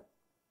walk?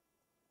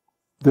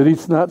 Did he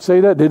not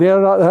say that? Did he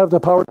not have the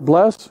power to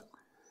bless?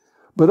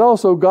 But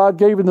also, God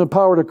gave him the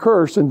power to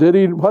curse. And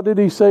what did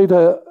he say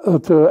to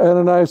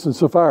Ananias and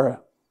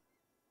Sapphira?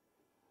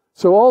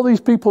 So all these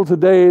people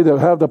today that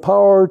have the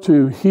power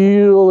to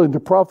heal and to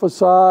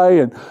prophesy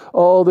and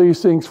all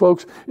these things,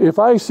 folks, if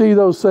I see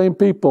those same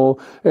people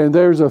and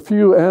there's a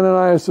few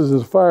Ananias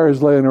and Sapphira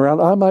laying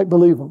around, I might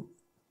believe them.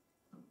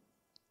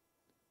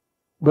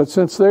 But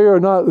since they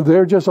are not,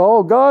 they're just,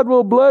 God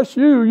will bless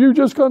you. You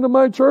just come to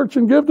my church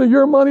and give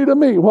your money to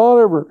me,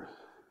 whatever.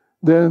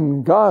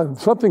 Then God,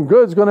 something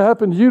good is going to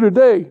happen to you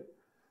today.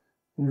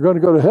 You're going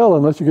to go to hell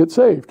unless you get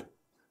saved.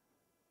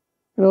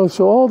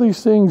 So all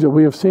these things that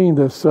we have seen,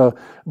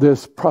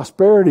 this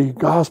prosperity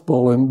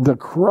gospel and the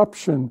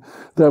corruption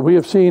that we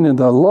have seen and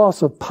the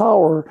loss of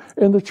power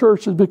in the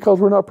church is because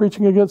we're not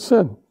preaching against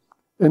sin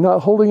and not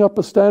holding up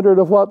a standard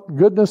of what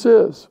goodness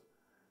is.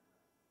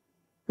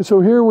 And so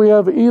here we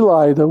have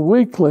Eli, the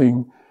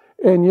weakling,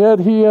 and yet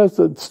he is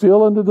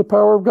still under the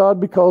power of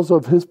God because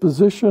of his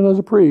position as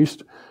a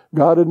priest.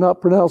 God had not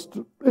pronounced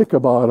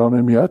Ichabod on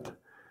him yet.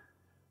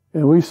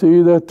 And we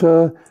see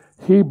that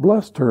he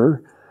blessed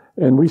her,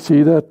 and we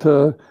see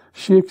that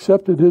she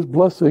accepted his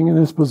blessing and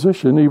his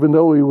position, even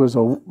though he was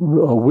a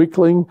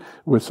weakling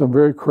with some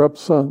very corrupt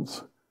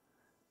sons.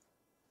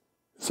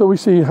 So we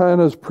see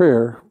Hannah's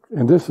prayer,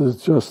 and this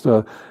is just,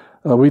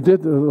 we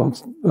did, on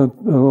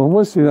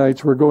Wednesday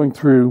nights, we're going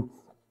through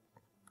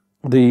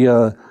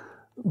the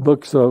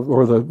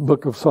the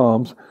book of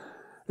Psalms,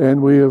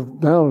 and we have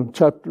now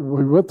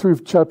we went through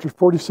chapters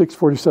 46,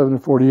 47,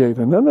 and 48,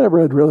 and I never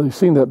had really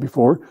seen that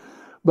before,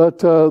 but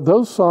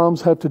those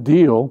Psalms have to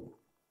deal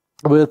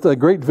with a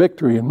great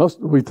victory, and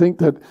we think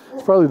that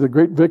it's probably the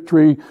great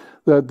victory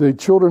that the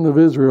children of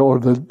Israel, or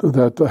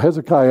that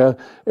Hezekiah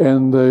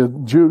and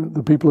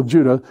the people of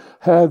Judah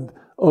had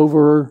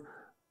over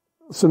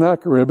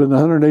Sennacherib and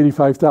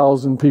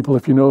 185,000 people,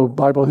 if you know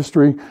Bible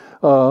history,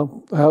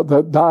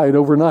 that died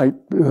overnight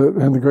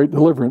in the Great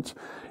Deliverance.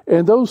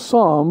 And those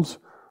Psalms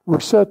were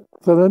set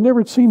that I'd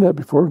never seen that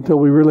before until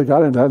we really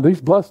got into that.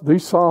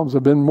 These Psalms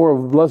have been more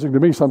of a blessing to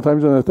me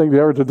sometimes than I think they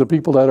are to the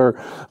people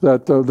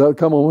that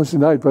come on Wednesday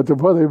night. But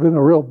boy, they've been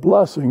a real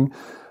blessing.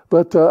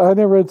 But I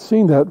never had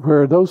seen that,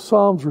 where those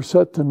Psalms were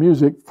set to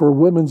music for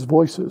women's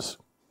voices.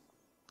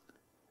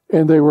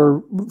 And they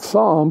were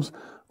Psalms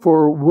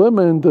for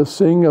women to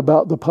sing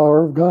about the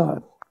power of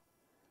God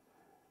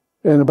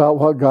and about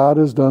what God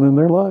has done in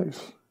their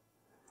lives.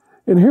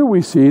 And here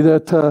we see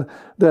that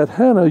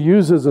Hannah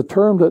uses a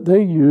term that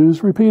they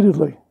use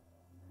repeatedly,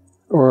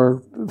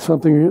 or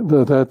something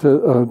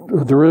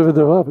a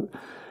derivative of it.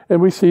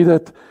 And we see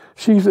that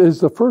she is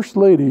the first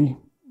lady,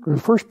 or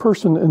the first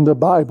person in the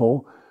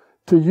Bible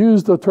to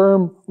use the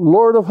term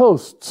Lord of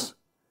Hosts.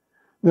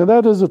 Now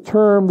that is a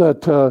term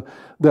that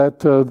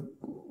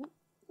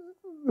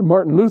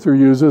Martin Luther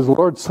uses,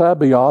 Lord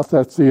Sabaoth,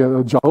 that's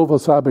the Jehovah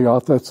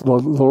Sabaoth, that's the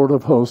Lord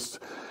of Hosts.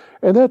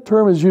 And that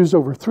term is used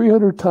over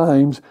 300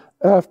 times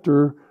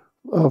after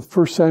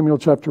 1 Samuel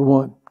chapter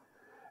 1.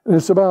 And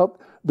it's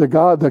about the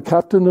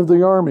captain of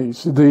the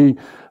armies, the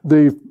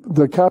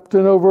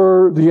captain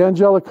over the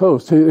angelic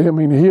host. He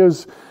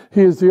is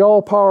the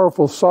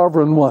all-powerful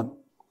sovereign one.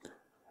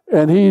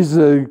 And he's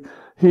the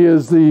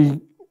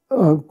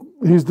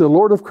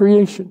Lord of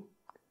creation.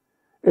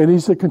 And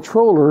he's the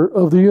controller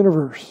of the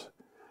universe.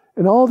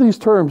 And all these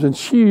terms, and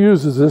she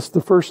uses this the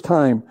first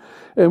time.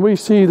 And we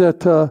see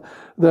that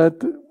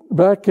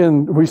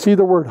we see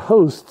the word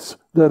hosts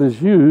that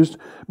is used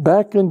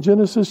back in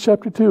Genesis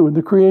chapter 2 in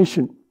the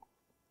creation.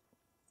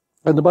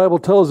 And the Bible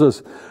tells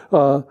us,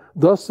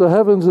 thus the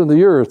heavens and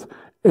the earth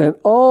and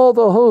all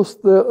the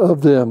hosts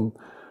of them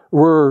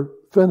were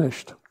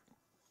finished.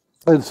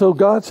 And so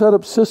God set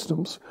up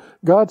systems.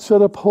 God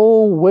set up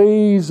whole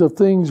ways of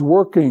things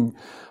working.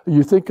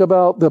 You think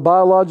about the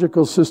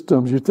biological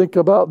systems. You think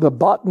about the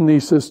botany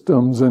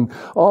systems and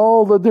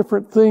all the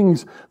different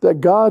things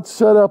that God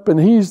set up, and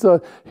He's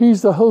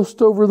the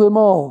host over them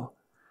all.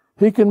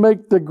 He can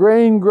make the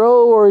grain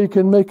grow, or He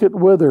can make it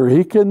wither.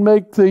 He can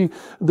make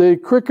the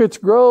crickets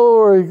grow,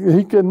 or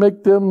He can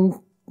make them.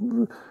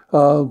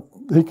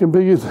 He can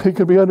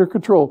be under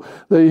control.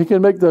 He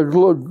can make the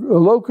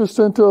locust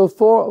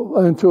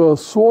into a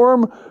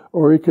swarm,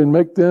 or He can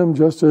make them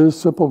just as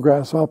simple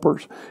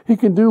grasshoppers. He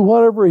can do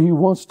whatever He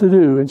wants to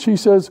do. And she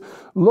says,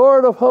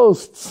 Lord of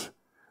hosts,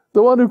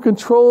 the one who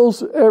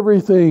controls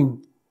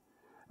everything.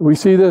 We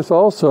see this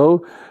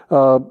also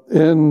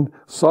in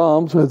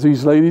Psalms with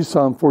these ladies.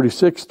 Psalm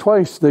 46,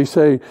 twice they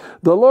say,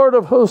 the Lord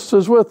of hosts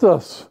is with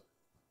us.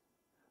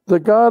 The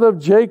God of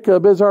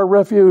Jacob is our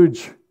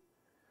refuge.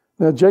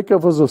 Now,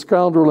 Jacob was a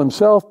scoundrel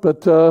himself,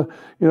 but,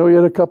 he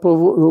had a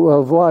couple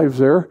of wives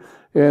there.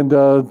 And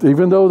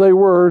even though they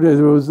were,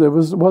 it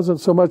wasn't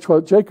so much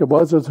what Jacob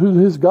was as who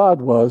his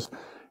God was.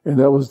 And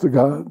that was the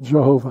God,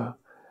 Jehovah.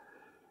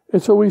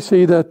 And so we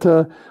see that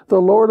the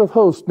Lord of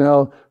hosts.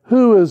 Now,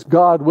 who is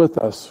God with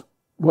us?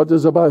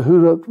 What's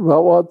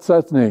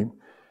that name?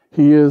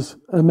 He is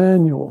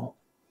Emmanuel.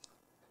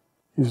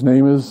 His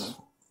name is,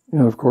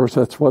 of course,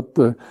 that's what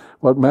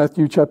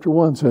Matthew chapter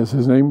 1 says.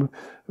 His name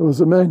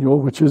was Emmanuel,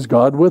 which is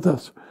God with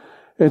us.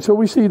 And so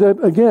we see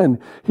that, again,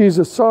 He's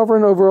a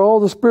sovereign over all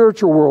the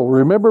spiritual world.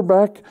 Remember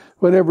back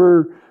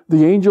whenever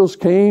the angels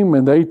came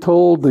and they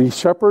told the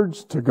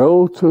shepherds to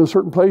go to a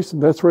certain place,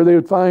 and that's where they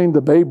would find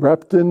the babe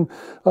wrapped in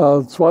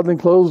swaddling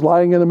clothes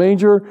lying in a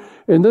manger.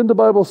 And then the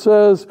Bible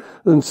says,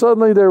 and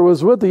suddenly there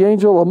was with the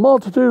angel a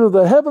multitude of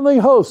the heavenly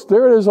host.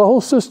 There it is, a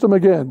whole system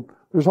again.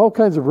 There's all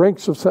kinds of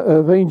ranks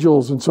of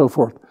angels and so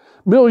forth.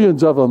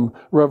 Millions of them,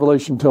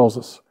 Revelation tells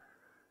us.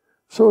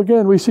 So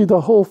again, we see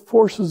the whole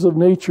forces of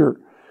nature.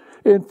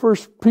 In 1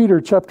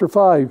 Peter chapter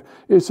 5,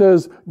 it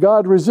says,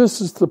 God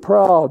resists the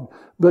proud,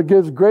 but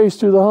gives grace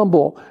to the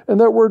humble. And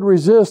that word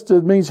resist,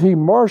 it means He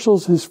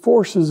marshals His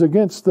forces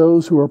against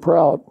those who are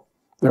proud.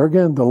 There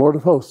again, the Lord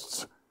of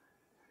hosts.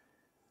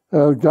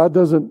 God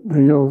doesn't,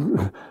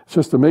 it's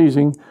just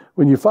amazing.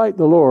 When you fight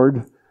the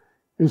Lord,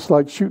 it's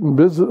like shooting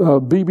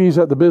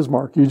BBs at the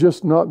Bismarck. You're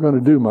just not going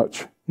to do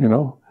much,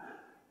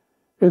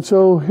 And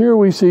so here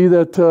we see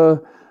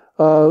that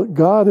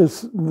God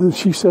is,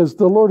 she says,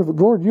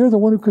 Lord, you're the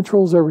one who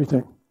controls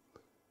everything.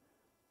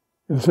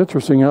 And it's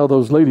interesting how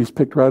those ladies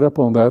picked right up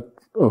on that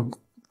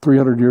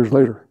 300 years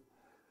later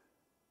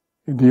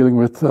in dealing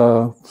with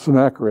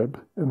Sennacherib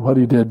and what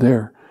he did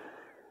there.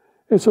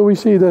 And so we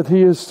see that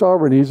he is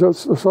sovereign. He's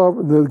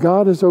sovereign. That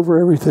God is over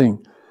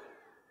everything.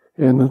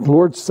 And the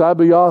Lord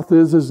Sabaoth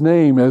is his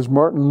name, as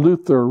Martin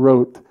Luther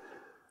wrote.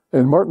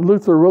 And Martin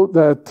Luther wrote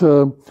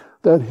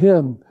that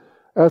hymn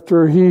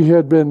after he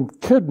had been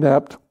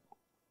kidnapped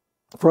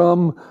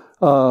from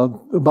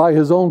by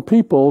his own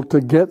people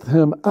to get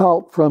him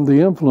out from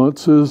the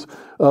influences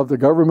of the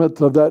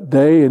government of that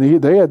day,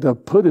 and they had to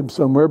put him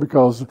somewhere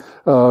because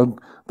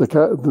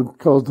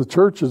the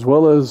church, as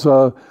well as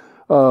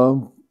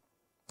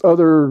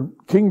other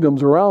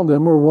kingdoms around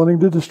him, were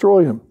wanting to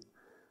destroy him.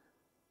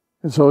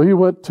 And so he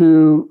went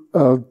to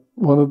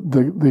one of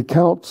the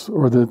counts,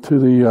 or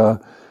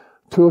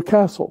to a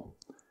castle,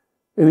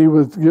 and he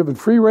was given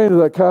free reign of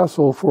that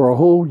castle for a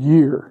whole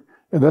year.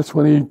 And that's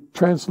when he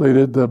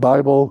translated the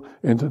Bible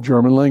into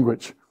German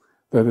language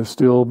that is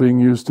still being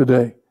used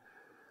today.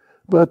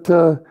 But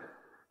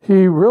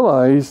he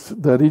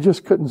realized that he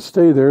just couldn't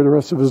stay there the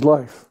rest of his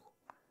life.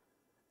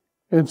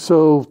 And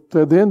so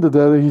at the end of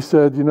that, he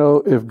said,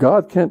 if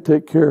God can't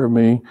take care of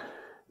me,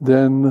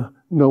 then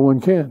no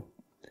one can.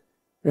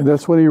 And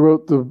that's when he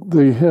wrote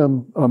the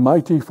hymn, "A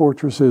mighty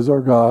fortress is our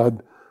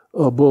God,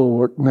 a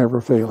bulwark never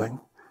failing."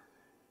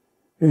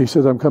 And he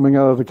said, I'm coming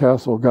out of the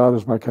castle. God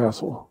is my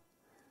castle.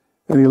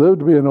 And he lived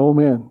to be an old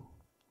man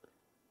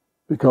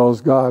because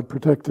God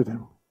protected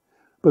him.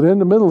 But in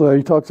the middle of that,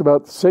 he talks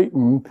about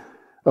Satan,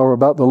 or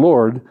about the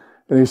Lord,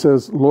 and he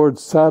says, Lord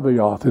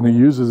Sabaoth, and he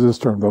uses this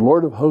term. The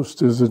Lord of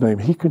hosts is his name.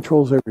 He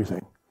controls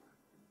everything.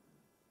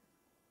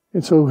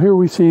 And so here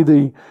we see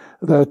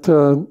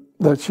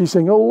that she's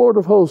saying, oh, Lord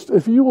of hosts,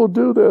 if you will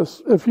do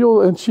this,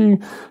 and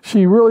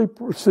she really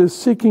is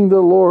seeking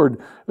the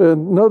Lord.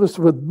 And notice,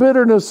 with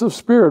bitterness of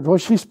spirit, well,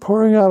 she's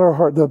pouring out her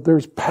heart, that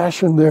there's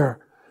passion there.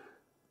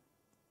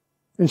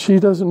 And she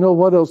doesn't know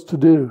what else to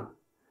do.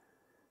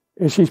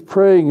 And she's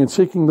praying and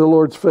seeking the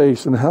Lord's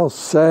face. And how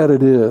sad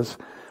it is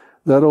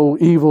that old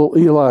evil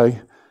Eli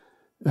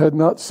had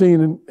not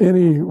seen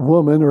any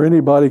woman or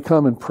anybody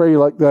come and pray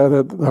like that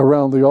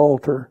around the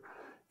altar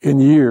in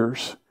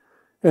years.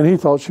 And he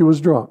thought she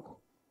was drunk.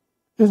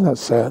 Isn't that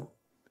sad?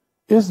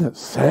 Isn't it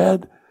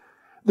sad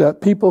that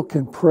people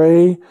can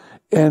pray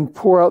and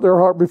pour out their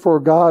heart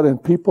before God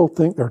and people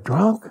think they're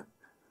drunk?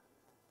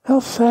 How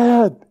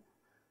sad.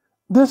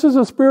 This is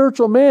a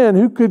spiritual man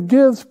who could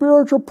give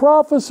spiritual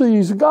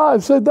prophecies.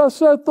 God said, thus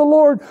saith the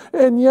Lord.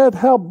 And yet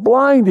how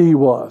blind he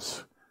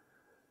was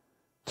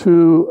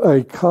to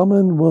a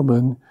common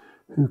woman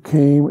who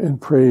came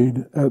and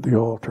prayed at the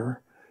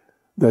altar.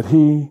 That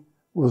he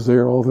was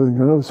there all the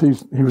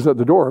time. He was at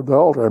the door of the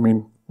altar. I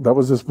mean, that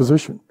was his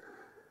position.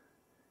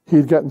 He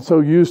had gotten so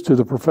used to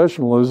the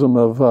professionalism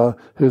of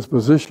his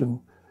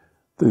position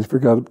that he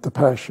forgot the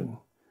passion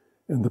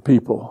and the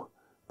people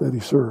that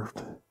he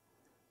served.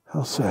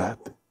 How sad.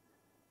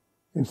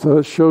 And so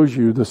it shows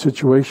you the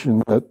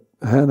situation that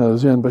Hannah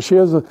is in. But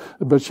she's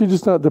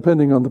just not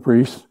depending on the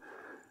priest.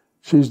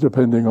 She's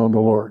depending on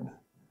the Lord.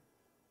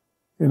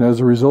 And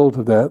as a result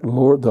of that,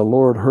 the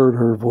Lord heard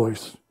her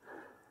voice.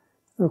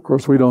 Of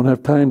course, we don't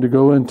have time to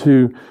go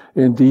into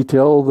in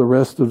detail the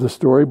rest of the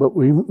story, but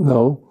we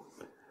know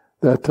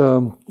that,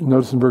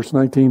 notice in verse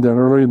 19, that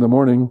early in the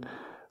morning,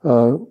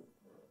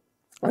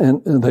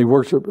 and they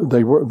worship the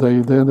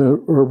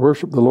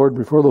Lord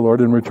before the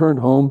Lord, and returned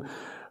home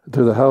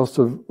to the house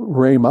of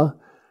Ramah,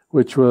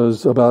 which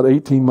was about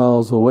 18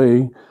 miles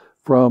away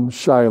from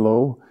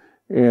Shiloh.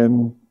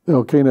 And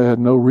Elkanah had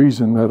no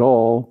reason at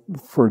all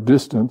for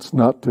distance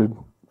not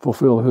to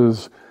fulfill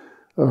his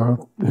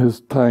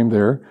time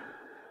there.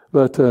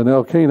 But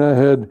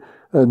Elkanah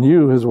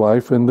knew his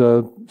wife, and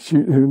the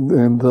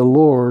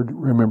Lord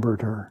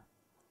remembered her.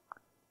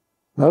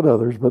 Not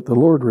others, but the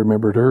Lord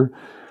remembered her.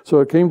 So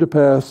it came to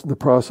pass, the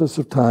process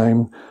of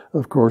time,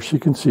 of course, she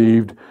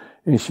conceived,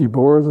 and she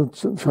bore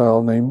the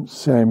child named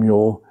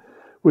Samuel,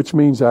 which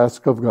means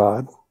ask of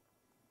God.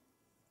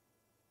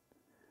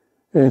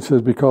 And it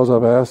says, because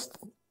I've asked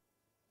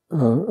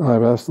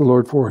the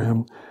Lord for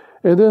him.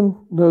 And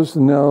then notice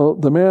now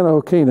the man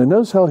Elkanah,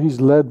 notice how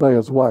he's led by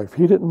his wife.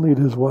 He didn't lead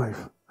his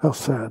wife. How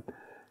sad.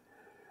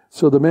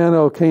 So the man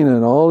Elkanah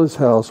and all his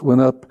house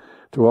went up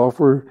to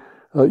offer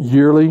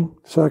yearly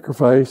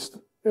sacrifice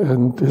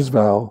and his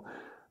vow.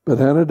 But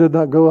Hannah did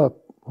not go up.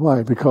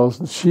 Why? Because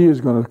she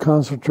is going to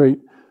concentrate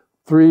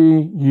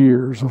 3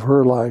 years of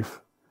her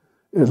life,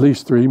 at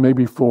least 3,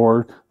 maybe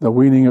 4. The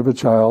weaning of a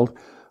child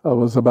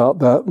was about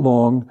that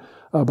long.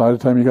 By the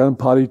time you got him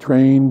potty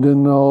trained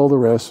and all the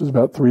rest, it was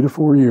about 3 to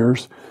 4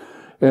 years.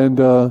 And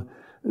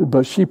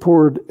but she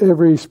poured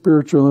every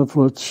spiritual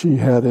influence she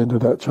had into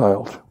that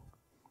child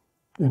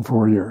in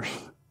 4 years.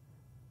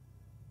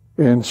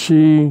 And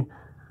she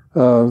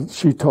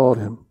taught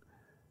him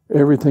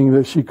everything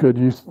that she could.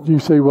 You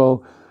say,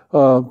 well,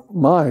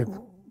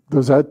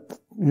 does that,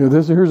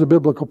 here's a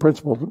biblical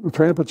principle.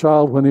 Train up a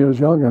child when he is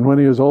young, and when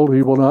he is old,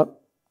 he will not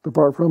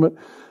depart from it.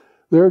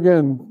 There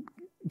again,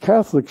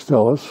 Catholics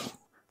tell us,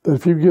 that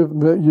if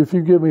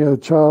you give me a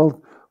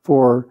child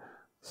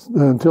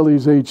until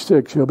he's age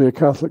 6, he'll be a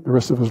Catholic the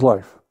rest of his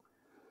life.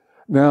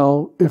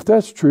 Now, if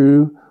that's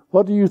true,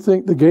 what do you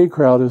think the gay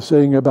crowd is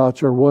saying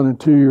about your 1 and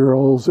 2 year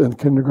olds in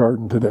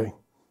kindergarten today?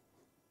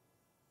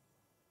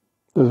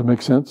 Does it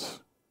make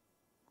sense?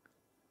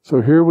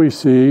 So here we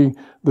see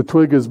the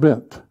twig is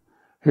bent.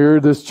 Here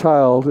this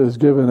child is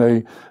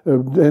given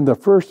in the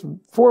first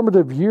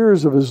formative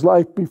years of his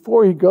life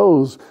before he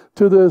goes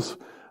to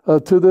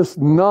this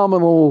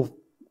nominal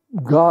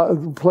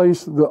God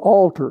place, the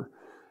altar.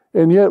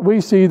 And yet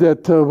we see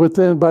that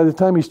by the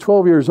time he's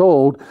 12 years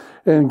old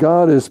and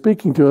God is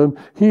speaking to him,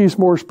 he's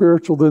more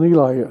spiritual than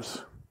Eli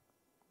is.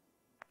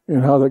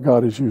 And how that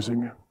God is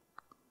using him.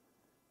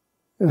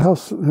 And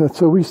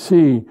so we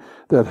see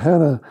that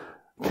Hannah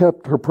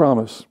kept her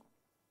promise.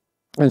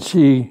 And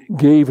she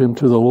gave him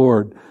to the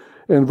Lord.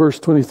 In verse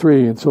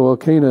 23, and so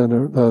Elkanah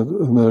and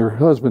her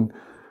husband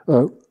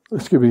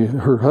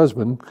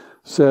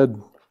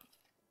said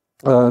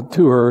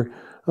to her,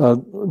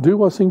 do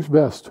what seems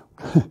best.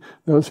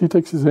 Notice he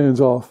takes his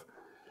hands off.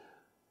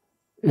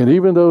 And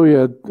even though he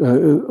had,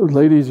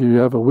 ladies, you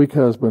have a weak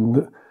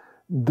husband,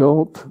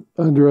 don't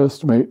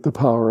underestimate the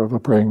power of a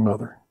praying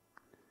mother.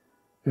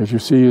 As you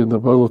see in the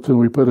bulletin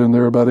we put in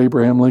there about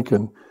Abraham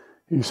Lincoln,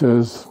 he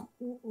says,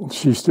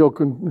 she still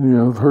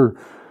can,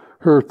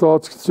 her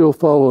thoughts still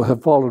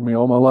have followed me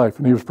all my life.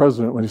 And he was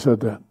president when he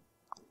said that.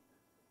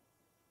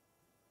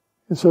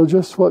 And so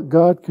just what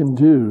God can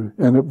do,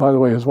 and by the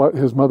way,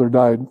 his mother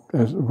died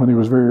when he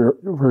was very,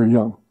 very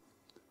young.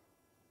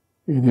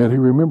 And yet he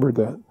remembered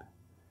that.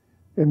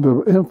 And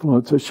the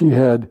influence that she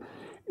had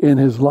in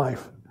his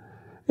life.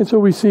 And so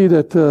we see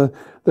that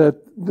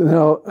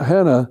now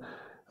Hannah,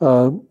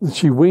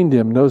 she weaned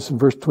him. Notice in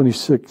verse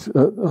 26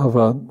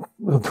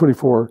 of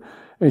 24,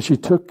 and she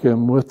took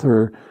him with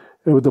her,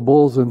 with the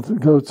bulls and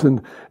goats.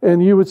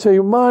 And you would say,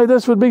 my,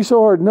 this would be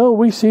so hard. No,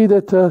 we see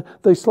that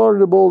they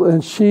slaughtered a bull,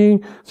 and she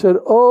said,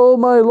 oh,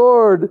 my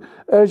Lord,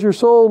 as your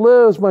soul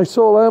lives, my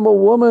soul, I am a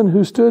woman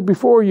who stood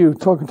before you,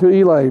 talking to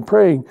Eli,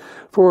 praying.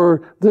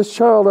 For this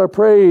child I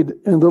prayed,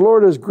 and the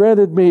Lord has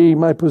granted me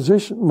my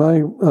petition,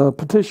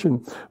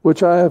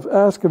 which I have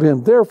asked of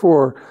him.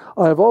 Therefore,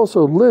 I have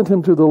also lent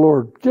him to the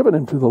Lord, given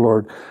him to the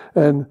Lord.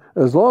 And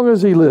as long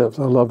as he lives,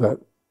 I love that.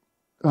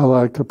 I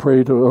like to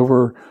pray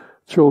over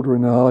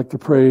children, and I like to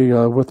pray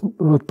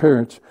with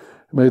parents.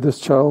 May this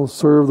child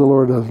serve the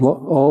Lord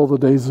all the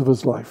days of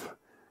his life,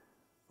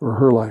 or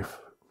her life.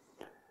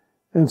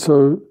 And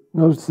so,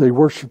 notice they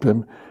worshiped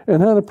him.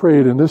 And Hannah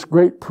prayed, and this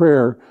great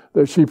prayer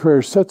that she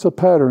prays sets a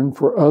pattern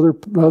for other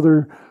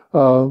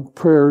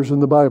prayers in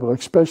the Bible,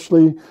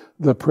 especially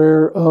the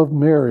prayer of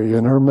Mary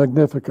and her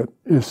Magnificat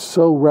is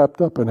so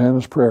wrapped up in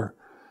Hannah's prayer.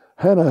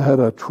 Hannah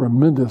had a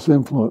tremendous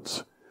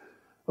influence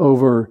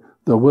over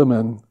the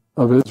women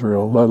of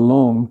Israel, let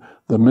alone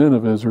the men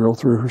of Israel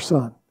through her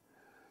son.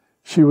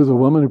 She was a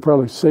woman who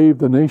probably saved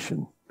the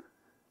nation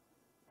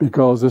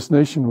because this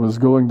nation was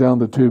going down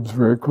the tubes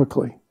very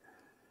quickly.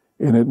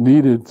 And it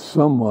needed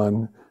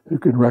someone who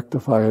could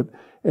rectify it.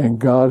 And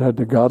God had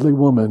the godly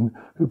woman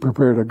who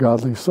prepared a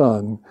godly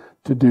son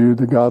to do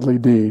the godly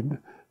deed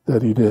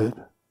that he did.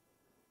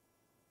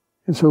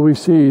 And so we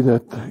see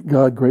that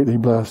God greatly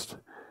blessed.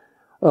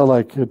 I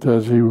like it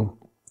as you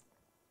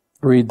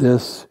read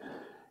this.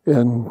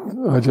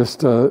 And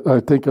I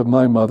think of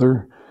my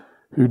mother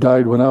who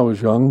died when I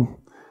was young.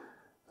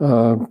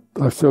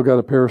 I've still got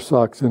a pair of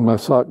socks in my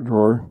sock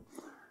drawer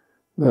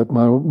that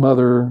my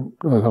mother,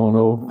 I don't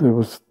know, it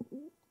was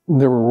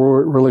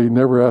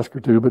never asked her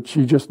to, but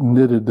she just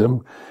knitted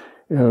them,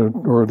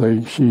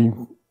 she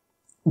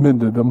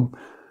mended them.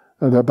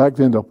 Back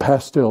then, the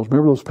pastels.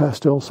 Remember those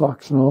pastel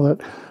socks and all that?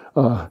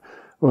 That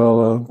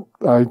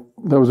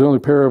was the only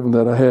pair of them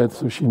that I had,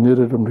 so she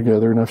knitted them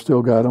together, and I've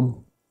still got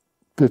them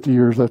 50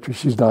 years after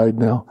she's died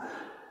now.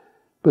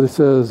 But it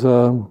says,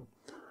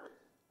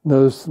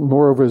 notice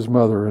more of his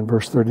mother in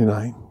verse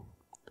 39.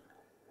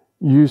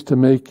 Used to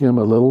make him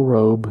a little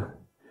robe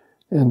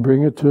and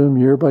bring it to him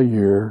year by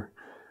year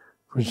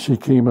when she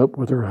came up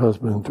with her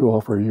husband to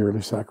offer a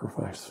yearly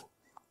sacrifice.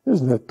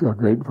 Isn't that a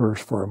great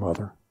verse for a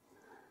mother?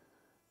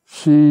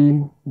 She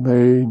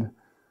made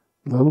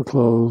little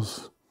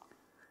clothes.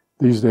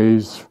 These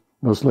days,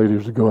 most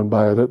ladies would go and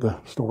buy it at the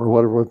store or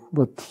whatever,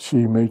 but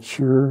she made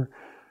sure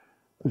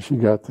that she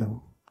got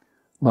them.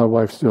 My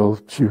wife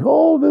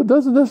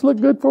doesn't this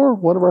look good for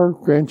one of our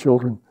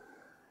grandchildren?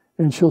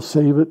 And she'll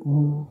save it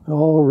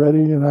all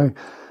ready. And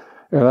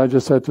I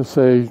just had to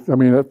say,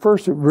 at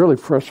first it really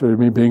frustrated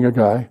me being a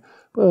guy.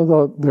 But I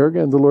thought, there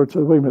again, the Lord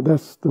said, wait a minute,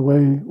 that's the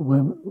way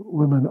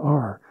women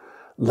are.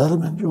 Let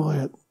them enjoy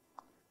it.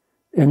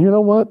 And you know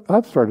what?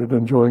 I've started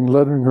enjoying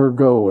letting her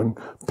go and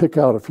pick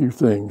out a few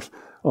things,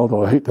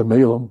 although I hate to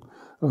mail them.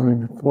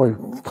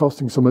 It's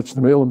costing so much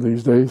to mail them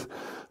these days.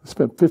 I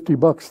spent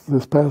 $50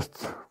 this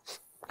past,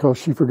 because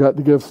she forgot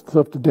to give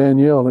stuff to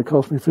Danielle, and it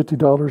cost me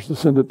 $50 to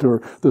send it to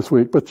her this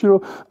week. But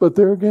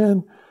there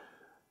again,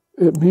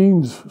 it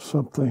means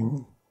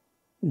something.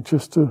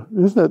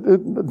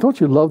 Don't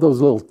you love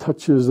those little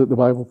touches that the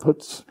Bible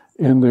puts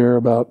in there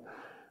about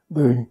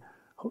the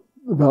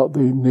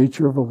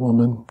nature of a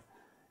woman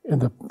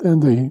and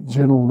the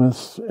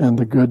gentleness and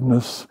the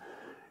goodness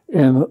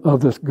and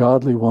of this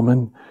godly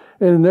woman.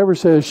 And it never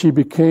says she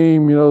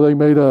became, they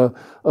made a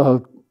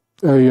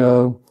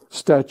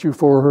statue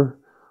for her,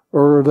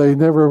 or they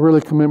never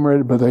really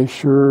commemorated, but they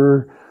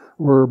sure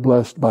were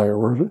blessed by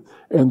her.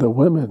 And the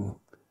women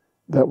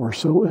that were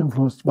so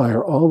influenced by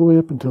her all the way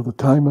up until the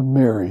time of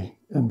Mary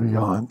and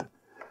beyond,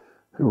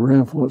 who were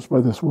influenced by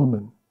this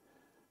woman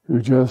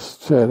who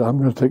just said, I'm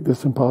going to take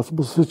this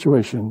impossible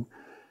situation,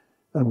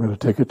 I'm going to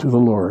take it to the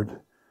Lord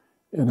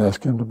and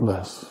ask him to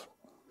bless.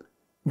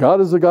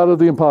 God is the God of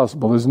the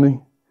impossible, isn't he?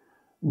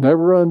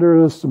 Never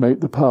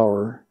underestimate the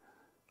power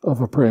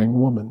of a praying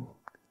woman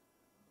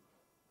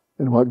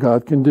and what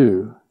God can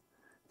do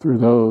through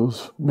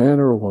those, man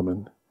or a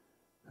woman,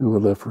 who will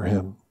live for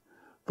him.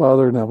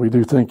 Father, now we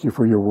do thank you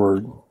for your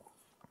word.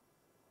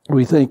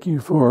 We thank you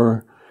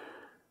for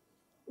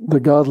the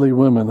godly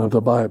women of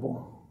the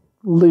Bible.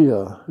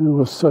 Leah, who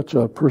was such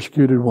a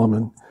persecuted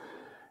woman,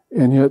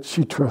 and yet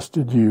she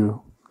trusted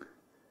you.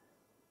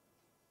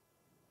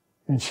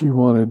 And she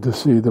wanted to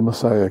see the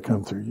Messiah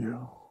come through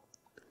you.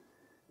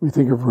 We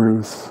think of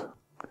Ruth.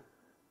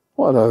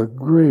 What a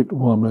great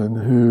woman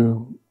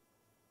who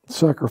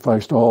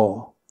sacrificed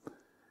all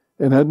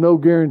and had no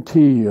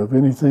guarantee of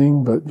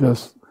anything but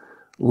just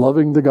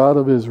loving the God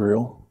of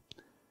Israel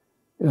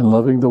and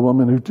loving the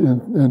woman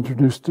who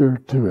introduced her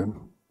to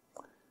him.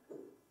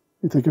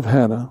 We think of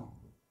Hannah.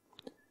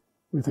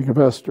 We think of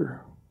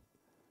Esther.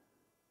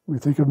 We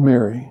think of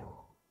Mary.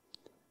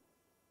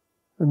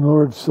 And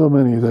Lord, so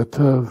many that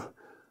have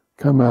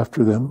come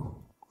after them.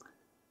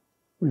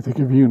 We think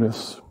of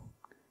Eunice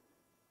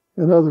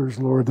and others,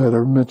 Lord, that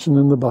are mentioned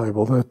in the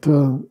Bible that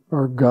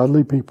are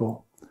godly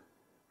people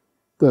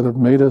that have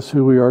made us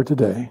who we are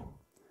today.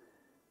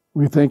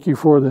 We thank you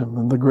for them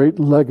and the great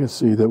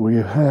legacy that we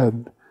have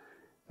had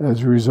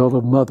as a result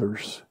of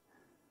mothers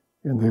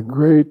and the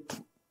great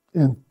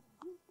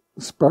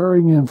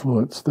inspiring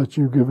influence that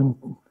you've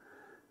given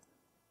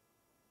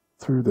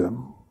through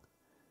them.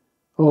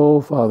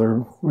 Oh,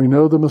 Father, we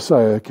know the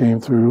Messiah came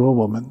through a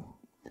woman.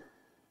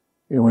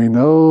 And we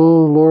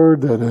know,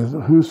 Lord, that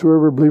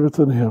whosoever believeth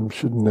in him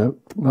should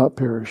not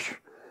perish,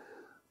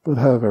 but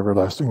have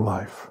everlasting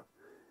life.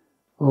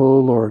 Oh,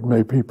 Lord,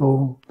 may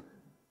people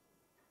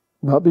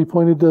not be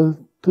pointed to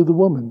the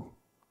woman,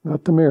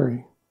 not to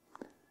Mary,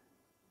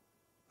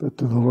 but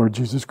to the Lord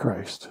Jesus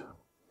Christ.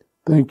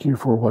 Thank you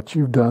for what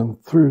you've done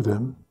through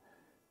them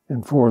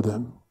and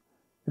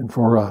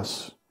for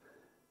us.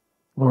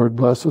 Lord,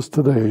 bless us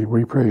today,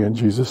 we pray in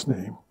Jesus'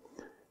 name.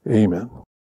 Amen.